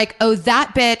 and they're like, "Oh,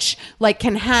 that bitch like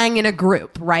can hang in a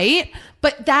group, right?"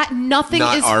 But that nothing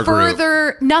is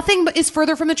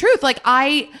further from the truth. Like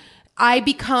I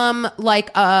become like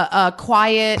a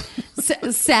quiet,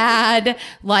 sad,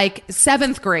 like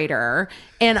 7th grader.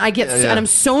 And I get, and I'm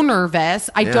so nervous.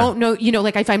 I don't know, you know,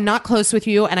 like if I'm not close with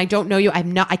you and I don't know you,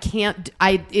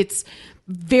 it's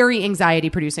very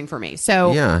anxiety producing for me.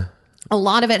 So a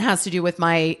lot of it has to do with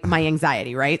my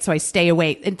anxiety, right? So I stay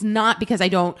away. It's not because I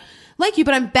don't like you,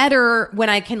 but I'm better when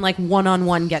I can like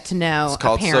one-on-one get to know. It's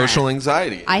called social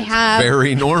anxiety. I have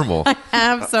very normal. I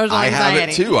have social anxiety. I have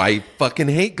it too. I fucking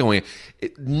hate going.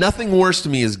 Nothing worse to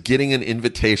me is getting an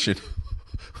invitation,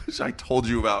 which I told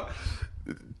you about,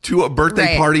 to a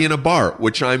birthday party in a bar,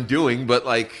 which I'm doing. But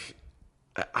like,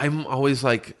 I'm always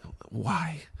like,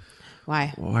 why?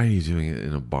 Why are you doing it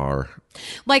in a bar?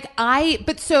 But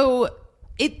it's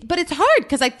hard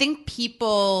because I think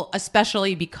people,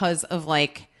 especially because of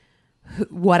like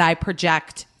what I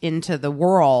project into the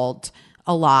world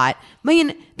a lot. I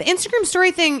mean, the Instagram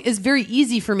story thing is very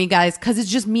easy for me, guys, because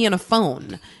it's just me on a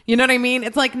phone. You know what I mean?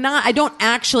 It's like I don't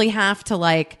actually have to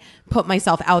like put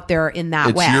myself out there in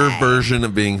that way. It's your version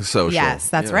of being social. Yes,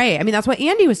 that's right. I mean, that's what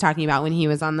Andy was talking about when he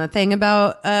was on the thing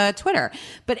about Twitter.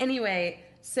 But anyway,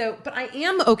 but I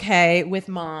am okay with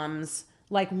moms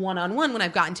like one-on-one when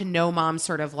I've gotten to know moms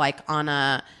sort of like on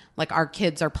a, like our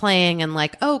kids are playing and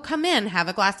like, oh, come in, have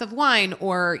a glass of wine,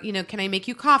 or, you know, can I make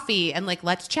you coffee? And like,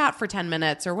 let's chat for 10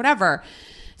 minutes or whatever.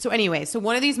 So anyway, so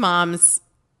one of these moms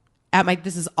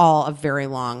this is all a very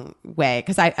long way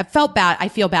because I felt bad. I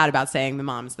feel bad about saying the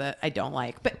moms that I don't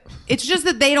like, but it's just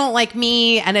that they don't like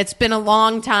me and it's been a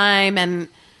long time and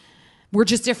we're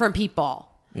just different people.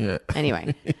 Yeah.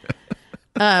 Anyway.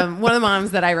 One of the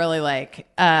moms that I really like,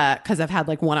 because I've had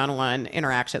like one-on-one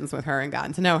interactions with her and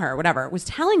gotten to know her, whatever, was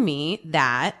telling me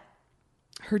that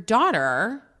her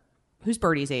daughter who's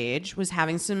Birdie's age, was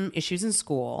having some issues in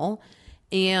school,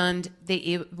 and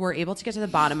they were able to get to the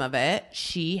bottom of it.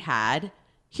 She had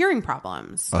hearing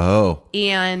problems. Oh,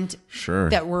 and sure.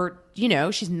 That were,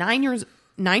 she's 9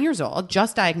 years old,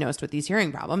 just diagnosed with these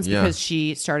hearing problems because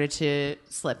she started to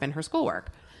slip in her schoolwork,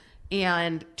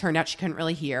 and turned out she couldn't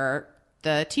really hear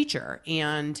the teacher.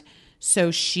 And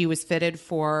so she was fitted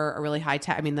for a really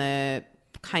the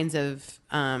kinds of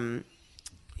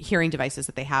hearing devices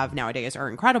that they have nowadays are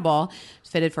incredible.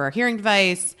 Fitted for a hearing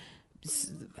device,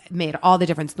 made all the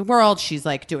difference in the world. She's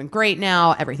like doing great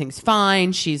now. Everything's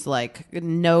fine. She's like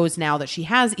knows now that she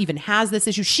has this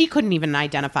issue. She couldn't even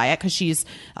identify it because she's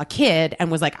a kid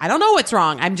and was like, I don't know what's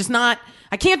wrong. I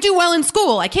can't do well in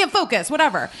school. I can't focus,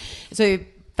 whatever. So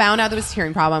found out there was a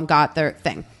hearing problem, got their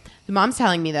thing. The mom's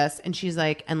telling me this, and she's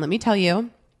like, and let me tell you,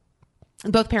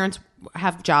 both parents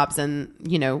have jobs and,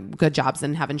 good jobs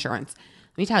and have insurance.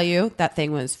 Let me tell you, that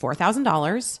thing was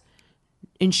 $4,000.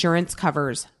 Insurance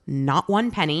covers not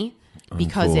one penny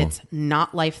because Uncool. it's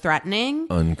not life-threatening.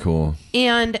 Uncool.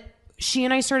 And she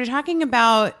and I started talking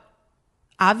about,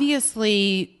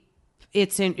 obviously,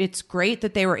 it's great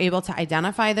that they were able to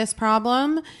identify this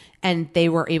problem and they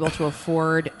were able to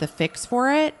afford the fix for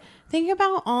it. Think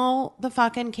about all the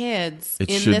fucking kids It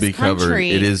in should this be covered.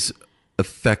 country. It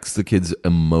affects the kids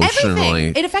emotionally.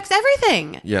 Everything. It affects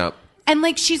everything. Yeah. And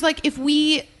like, she's like, if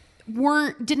we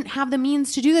didn't have the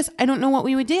means to do this, I don't know what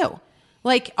we would do.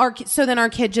 Like, so then our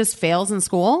kid just fails in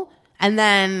school, and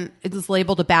then it's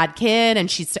labeled a bad kid,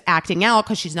 and she's acting out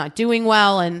because she's not doing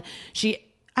well. And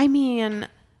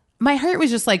my heart was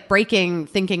just like breaking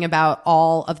thinking about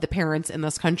all of the parents in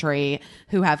this country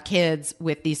who have kids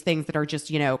with these things that are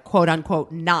just, quote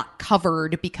unquote, not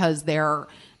covered because they're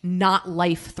not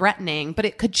life threatening, but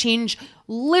it could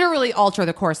literally alter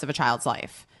the course of a child's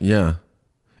life. Yeah.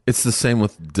 It's the same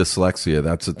with dyslexia.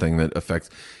 That's the thing that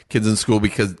affects kids in school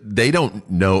because they don't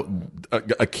know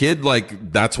a kid,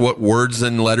 like that's what words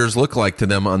and letters look like to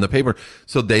them on the paper.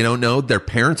 So they don't know. Their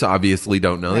parents obviously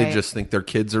don't know. Right. They just think their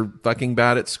kids are fucking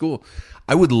bad at school.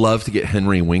 I would love to get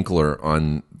Henry Winkler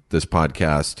on this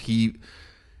podcast. He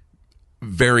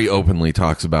very openly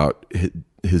talks about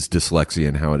his dyslexia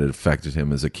and how it had affected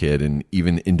him as a kid and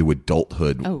even into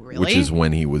adulthood, Oh, really? which is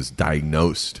when he was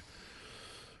diagnosed.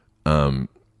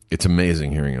 It's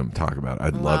amazing hearing him talk about it.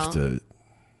 I'd love to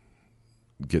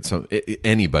get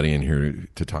anybody in here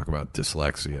to talk about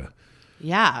dyslexia.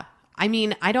 Yeah. I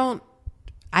don't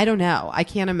know. I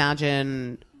can't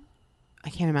imagine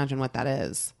what that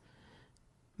is.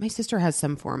 My sister has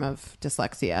some form of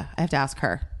dyslexia. I have to ask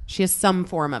her. She has some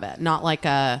form of it, not like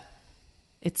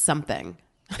it's something.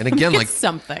 And again, like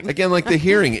something. Again, like the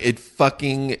hearing, it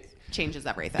fucking changes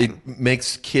everything. it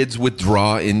makes kids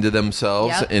withdraw into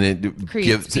themselves, Yep. and it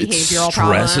Creates behavioral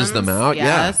stresses them out.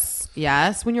 Yes.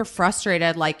 Yes. When you're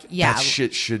frustrated, That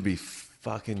shit should be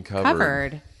fucking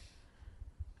covered.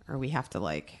 Or we have to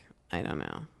I don't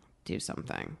know, do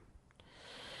something.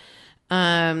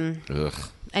 Ugh.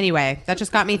 Anyway, that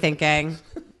just got me thinking.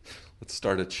 Let's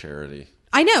start a charity.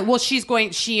 I know. Well,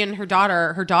 she and her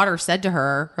daughter said to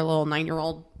her little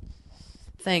 9-year-old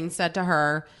thing said to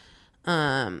her,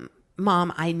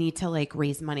 Mom, I need to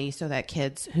raise money so that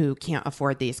kids who can't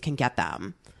afford these can get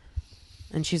them.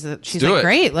 And she's like,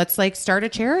 great, let's start a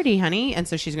charity, honey. And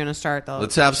so she's going to start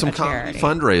Let's have some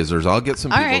fundraisers. I'll get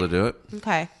some people to do it.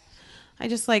 Okay. I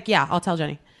just I'll tell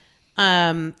Jenny.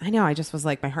 I know. I just was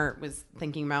my heart was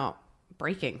thinking about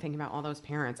all those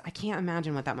parents. I can't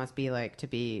imagine what that must be like to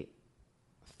be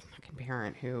a fucking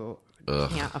parent who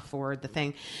can't afford the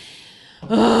thing.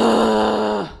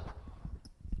 There's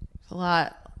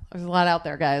a lot out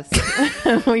there, guys.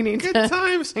 We need Good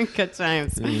times. Good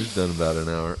times. We've done about an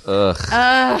hour.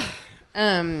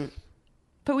 Ugh.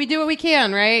 But we do what we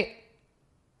can, right?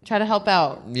 Try to help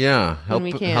out. Yeah.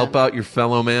 Help out your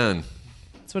fellow man.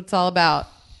 That's what it's all about.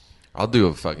 I'll do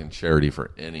a fucking charity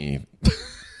for any.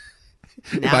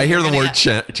 If Now I hear you're the gonna word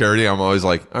charity, I'm always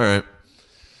like, all right.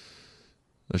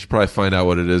 I should probably find out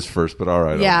what it is first, but all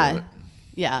right. I'll do Yeah. it.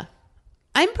 Yeah.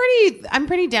 I'm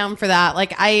pretty down for that.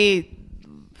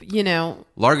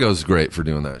 Largo's great for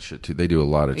doing that shit too. They do a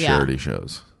lot of charity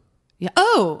shows. Yeah.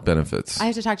 Oh, Benefits. I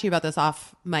have to talk to you about this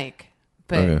off mic,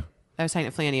 but Okay. I was talking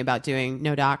to Flanny about doing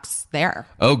no docs there.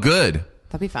 Oh, good.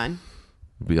 That'd be fun.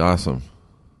 It'd be awesome.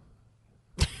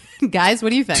 Guys, what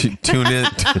do you think? Tune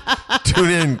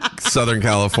in, Southern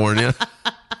California.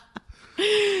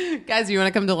 Guys, you want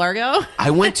to come to Largo?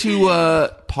 I went to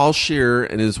Paul Scheer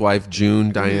and his wife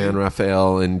June, Diane,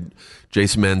 Raphael, and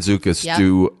Jason Mantzoukas Yep.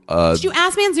 do. Did you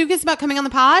ask Mantzoukas about coming on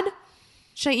the pod?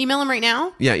 Should I email him right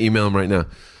now? Yeah, email them right now.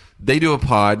 They do a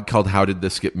pod called "How Did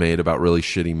This Get Made" about really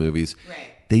shitty movies. Right.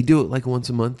 They do it like once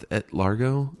a month at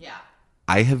Largo. Yeah.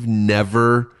 I have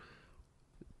never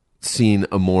seen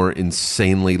a more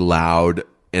insanely loud,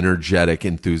 energetic,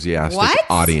 enthusiastic What?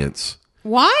 audience.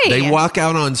 Why? They walk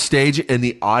out on stage and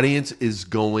the audience is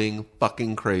going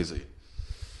fucking crazy.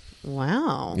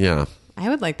 Wow. Yeah. I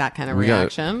would like that kind of We got-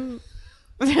 reaction.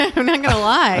 I'm not gonna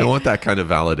lie. I want that kind of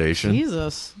validation.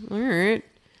 Jesus. All right.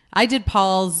 I did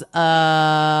Paul's.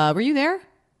 Were you there?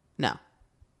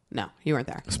 No, you weren't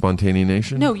there. Spontaneous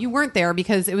Nation? No, you weren't there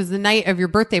because it was the night of your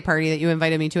birthday party that you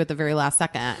invited me to at the very last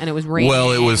second, and it was raining.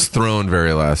 Well, it was thrown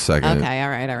very last second. Okay, all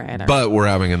right. But we're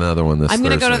having another one this I'm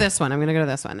going to go to Thursday.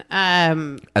 this one.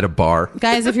 At a bar.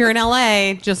 Guys, if you're in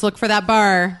LA, just look for that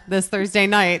bar this Thursday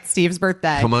night, Steve's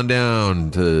birthday. Come on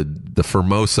down to the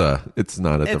Formosa. It's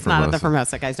not at the It's Formosa. not at the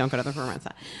Formosa, guys. Don't go to the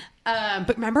Formosa.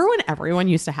 But remember when everyone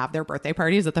used to have their birthday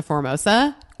parties at the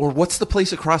Formosa? Or what's the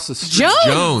place across the street?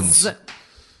 Jones.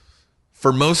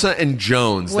 Formosa and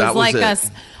Jones. Was That was like it. us.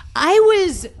 I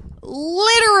was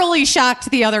literally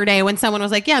shocked the other day when someone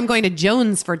was like, yeah, I'm going to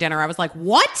Jones for dinner. I was like,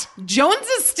 what? Jones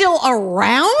is still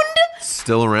around?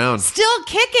 Still around. Still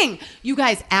kicking. You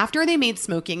guys, after they made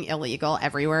smoking illegal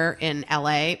everywhere in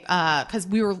LA, because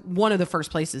we were one of the first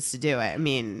places to do it. I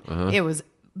mean, it was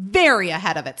very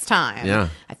ahead of its time. Yeah.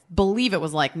 I believe it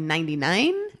was like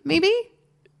 99, maybe?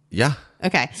 Yeah.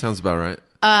 Okay. Sounds about right.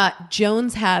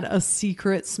 Jones had a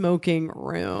secret smoking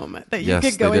room that you Yes,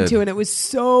 could go they did. into, and it was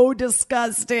so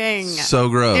disgusting. So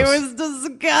gross. It was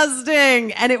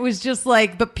disgusting. And it was just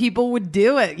like, but people would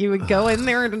do it. You would go in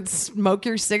there and smoke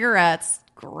your cigarettes.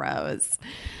 Gross.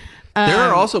 There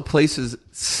are also places,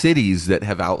 cities that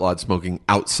have outlawed smoking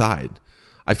outside.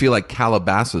 I feel like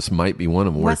Calabasas might be one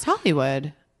of them. Where West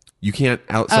Hollywood. you can't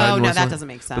outside. Oh, in no, West that Hollywood. doesn't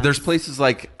make sense. But there's places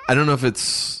like, I don't know if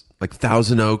it's like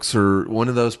Thousand Oaks or one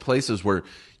of those places where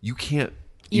you can't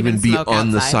even be smoke on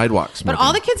the outside. sidewalk smoking. But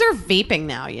all the kids are vaping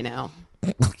now, you know.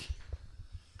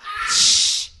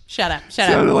 Shh. Shut up.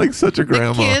 Sounded like such a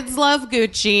grandma. The kids love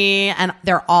Gucci, and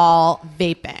they're all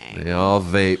vaping. They all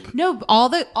vape. No,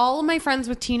 all of my friends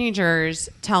with teenagers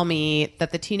tell me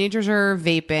that the teenagers are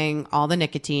vaping all the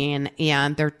nicotine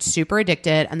and they're super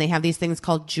addicted, and they have these things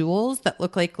called Juuls that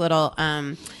look like little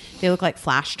they look like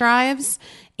flash drives,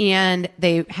 and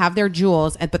they have their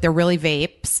Juuls, but they're really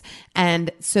vapes, and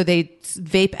so they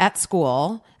vape at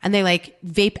school, and they like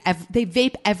vape they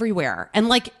vape everywhere, and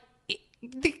like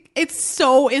it's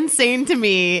so insane to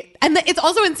me. And it's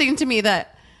also insane to me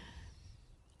that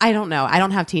I don't know. I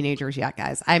don't have teenagers yet,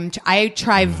 guys. I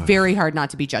try very hard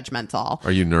not to be judgmental.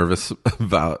 Are you nervous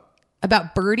about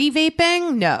Birdie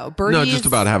vaping? No. Birdie No, just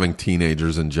about having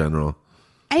teenagers in general.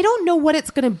 I don't know what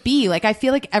it's going to be. Like, I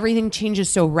feel like everything changes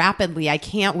so rapidly. I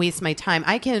can't waste my time.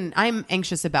 I'm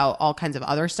anxious about all kinds of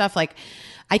other stuff. Like,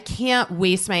 I can't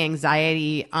waste my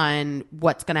anxiety on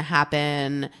what's going to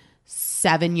happen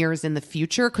 7 years in the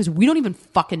future, because we don't even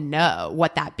fucking know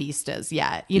what that beast is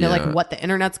yet. You know, Yeah. like what the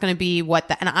internet's going to be,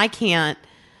 and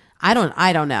I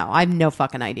don't know. I have no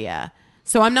fucking idea.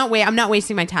 So I'm not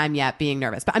wasting my time yet being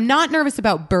nervous. But I'm not nervous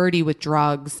about Birdie with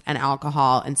drugs and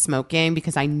alcohol and smoking,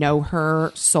 because I know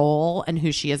her soul and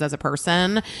who she is as a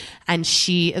person, and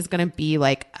she is going to be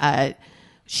like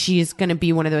she's going to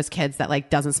be one of those kids that like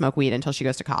doesn't smoke weed until she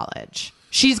goes to college.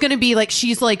 She's going to be like,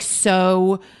 she's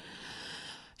a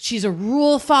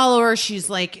rule follower. She's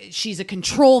a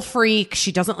control freak.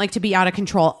 She doesn't like to be out of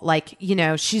control. Like, you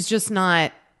know, she's just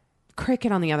not.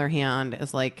 Cricket, on the other hand,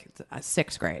 is like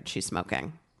 6th grade. She's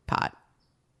smoking pot.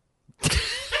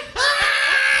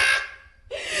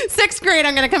 6th grade,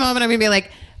 I'm going to come home and I'm going to be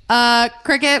like,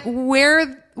 Cricket,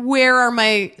 where are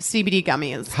my CBD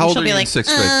gummies? How And old she'll are be you like, in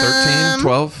 6th grade? 13?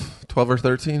 12 or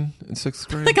 13 in 6th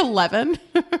grade? like 11.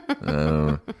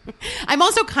 I'm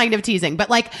also kind of teasing, but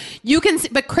like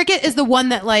but Cricket is the one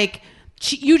that like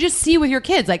you just see with your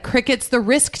kids. Like, Cricket's the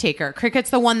risk taker.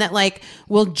 Cricket's the one that like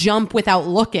will jump without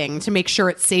looking to make sure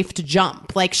it's safe to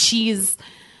jump. Like, she's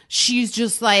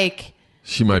just like,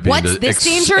 She might be what's into this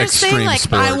dangerous thing? extreme Like,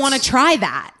 sports. I want to try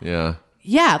that. Yeah.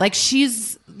 Yeah, like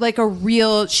she's like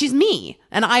she's me,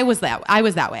 and I was that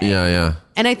way. Yeah.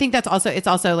 And I think it's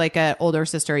also like a older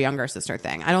sister, younger sister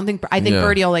thing. I think Yeah.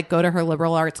 Birdie will like go to her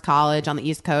liberal arts college on the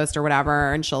East Coast or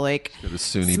whatever, and she'll like Go to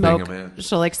SUNY smoke. Bingham, yeah.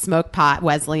 She'll like smoke pot.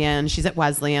 Wesleyan. She's at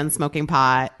Wesleyan smoking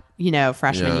pot, you know,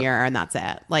 freshman Yeah. year, and that's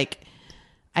it. Like,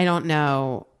 I don't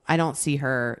know. I don't see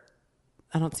her.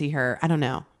 I don't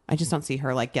know. I just don't see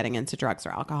her like getting into drugs or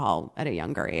alcohol at a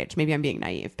younger age. Maybe I'm being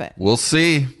naive, but We'll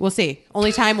see. we'll see.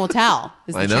 Only time will tell.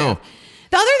 Is the I know. truth.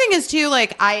 The other thing is too,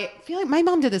 like, I feel like my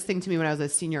mom did this thing to me when I was a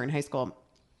senior in high school.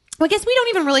 Well, I guess we don't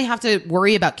even really have to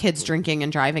worry about kids drinking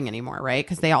and driving anymore, right?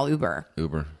 Because they all Uber.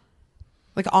 Uber.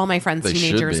 Like, all my friends, They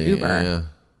teenagers, should be. Uber. Yeah.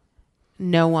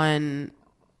 no one.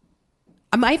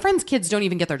 My friends' kids don't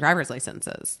even get their driver's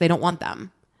licenses. They don't want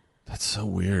them. That's so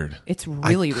weird. It's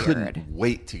really I couldn't weird.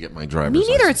 wait to get my driver's Me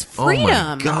neither. license. It's freedom.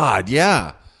 Oh my God,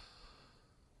 yeah.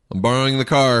 I'm borrowing the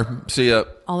car. See ya.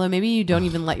 Although maybe you don't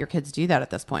even let your kids do that at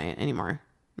this point anymore.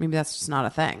 Maybe that's just not a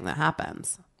thing that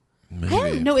happens. Maybe. I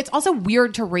don't know. It's also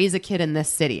weird to raise a kid in this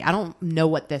city. I don't know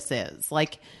what this is.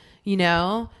 Like, you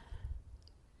know?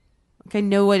 Like, I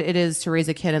know what it is to raise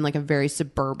a kid in like a very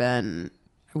suburban...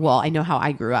 Well, I know how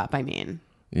I grew up, I mean.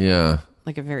 Yeah.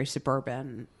 Like a very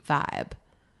suburban vibe.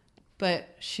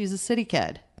 But she's a city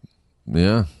kid.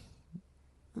 Yeah.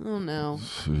 I don't know.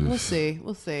 We'll see.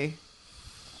 We'll see.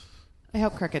 I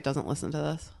hope Cricket doesn't listen to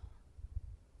this.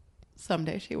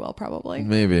 Someday she will, probably.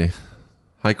 Maybe.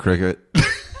 Hi, Cricket.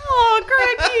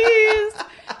 Oh, Crickies!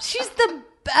 She's the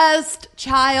best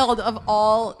child of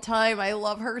all time. I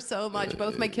love her so much.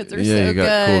 Both my kids are so Yeah, you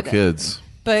got good. cool kids.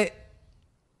 But,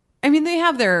 I mean, they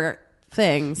have their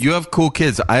things. You have cool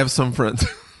kids. I have some friends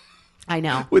I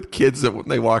know. with kids that when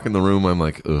they walk in the room, I'm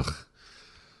like, ugh.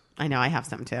 I know. I have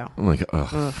some, too. I'm like,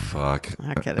 ugh, fuck.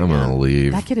 That kid I'm going to again.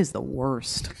 leave. That kid is the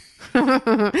worst.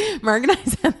 Mark and I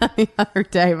said that the other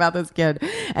day about this kid,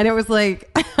 and it was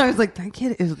like, I was like, that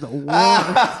kid is the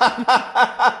worst.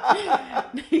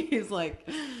 He's like,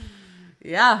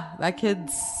 yeah, that kid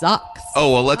sucks.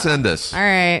 Oh, well, let's end this. All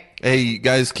right. Hey, you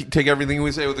guys, take everything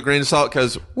we say with a grain of salt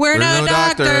because We're no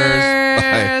doctors.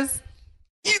 Bye.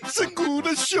 It's a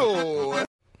good show.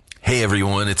 Hey,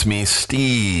 everyone, it's me,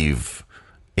 Steve.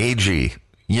 AG,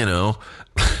 you know.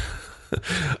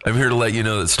 I'm here to let you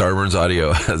know that Starburns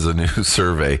Audio has a new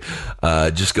survey.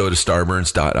 Just go to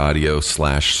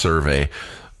starburns.audio/survey.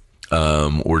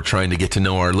 We're trying to get to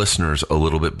know our listeners a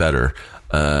little bit better.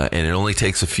 And it only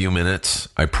takes a few minutes,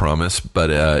 I promise,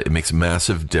 but it makes a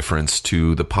massive difference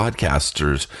to the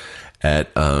podcasters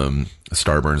at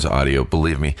Starburns Audio.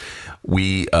 Believe me,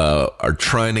 we are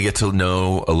trying to get to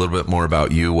know a little bit more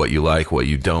about you, what you like, what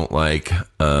you don't like,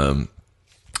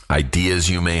 ideas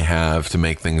you may have to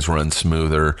make things run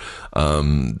smoother.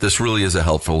 This really is a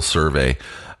helpful survey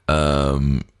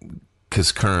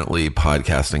because currently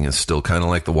podcasting is still kind of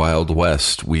like the Wild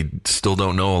West. We still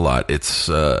don't know a lot. It's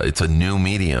a new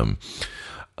medium.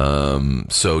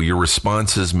 So your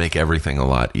responses make everything a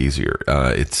lot easier.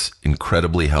 It's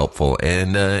incredibly helpful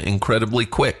and incredibly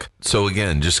quick. So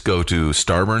again, just go to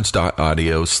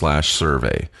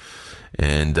starburns.audio/survey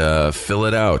and fill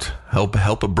it out.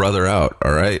 Help a brother out.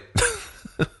 All right.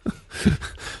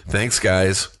 Thanks,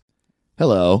 guys.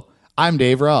 Hello, I'm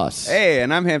Dave Ross. Hey,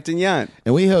 and I'm Hampton Yount.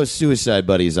 And we host Suicide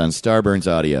Buddies on Starburns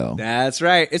Audio. That's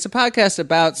right. It's a podcast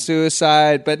about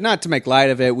suicide, but not to make light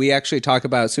of it. We actually talk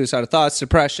about suicidal thoughts,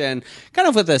 depression, kind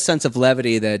of with a sense of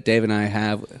levity that Dave and I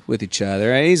have with each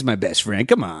other. And he's my best friend.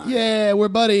 Come on. Yeah, we're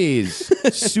buddies.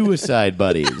 Suicide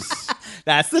Buddies.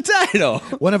 That's the title.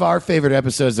 One of our favorite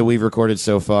episodes that we've recorded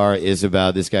so far is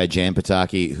about this guy, Jan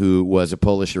Potocki, who was a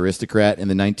Polish aristocrat in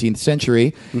the 19th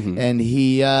century. Mm-hmm. And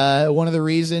he, one of the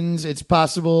reasons it's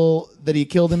possible that he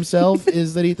killed himself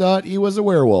is that he thought he was a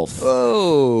werewolf.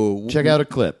 Oh. Check out a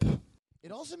clip.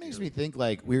 It also makes me think,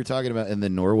 like, we were talking about in the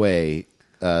Norway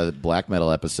black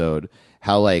metal episode,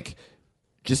 how, like,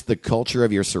 just the culture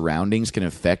of your surroundings can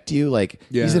affect you. Like,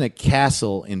 he's in a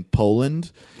castle in Poland.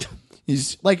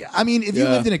 He's like, I mean, if you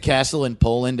lived in a castle in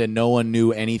Poland and no one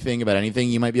knew anything about anything,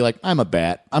 you might be like, I'm a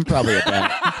bat. I'm probably a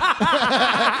bat.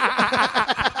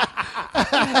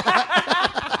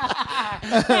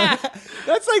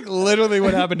 That's like literally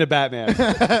what happened to Batman.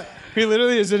 He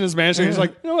literally is in his mansion. He's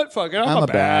like, you know what? Fuck it. I'm a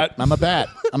bat. I'm a bat.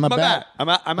 I'm a bat. I'm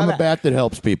a bat that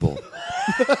helps people.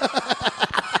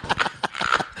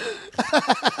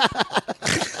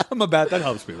 I'm a bat that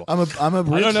helps people. I'm a I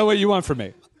don't know what you want from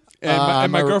me.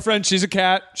 And my girlfriend, she's a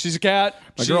cat. She's a cat.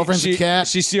 My girlfriend's a cat.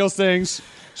 She steals things.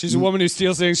 She's a woman who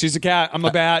steals things. She's a cat. I'm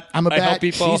a bat. I'm a bat. I help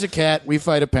people. She's a cat. We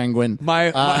fight a penguin.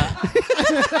 My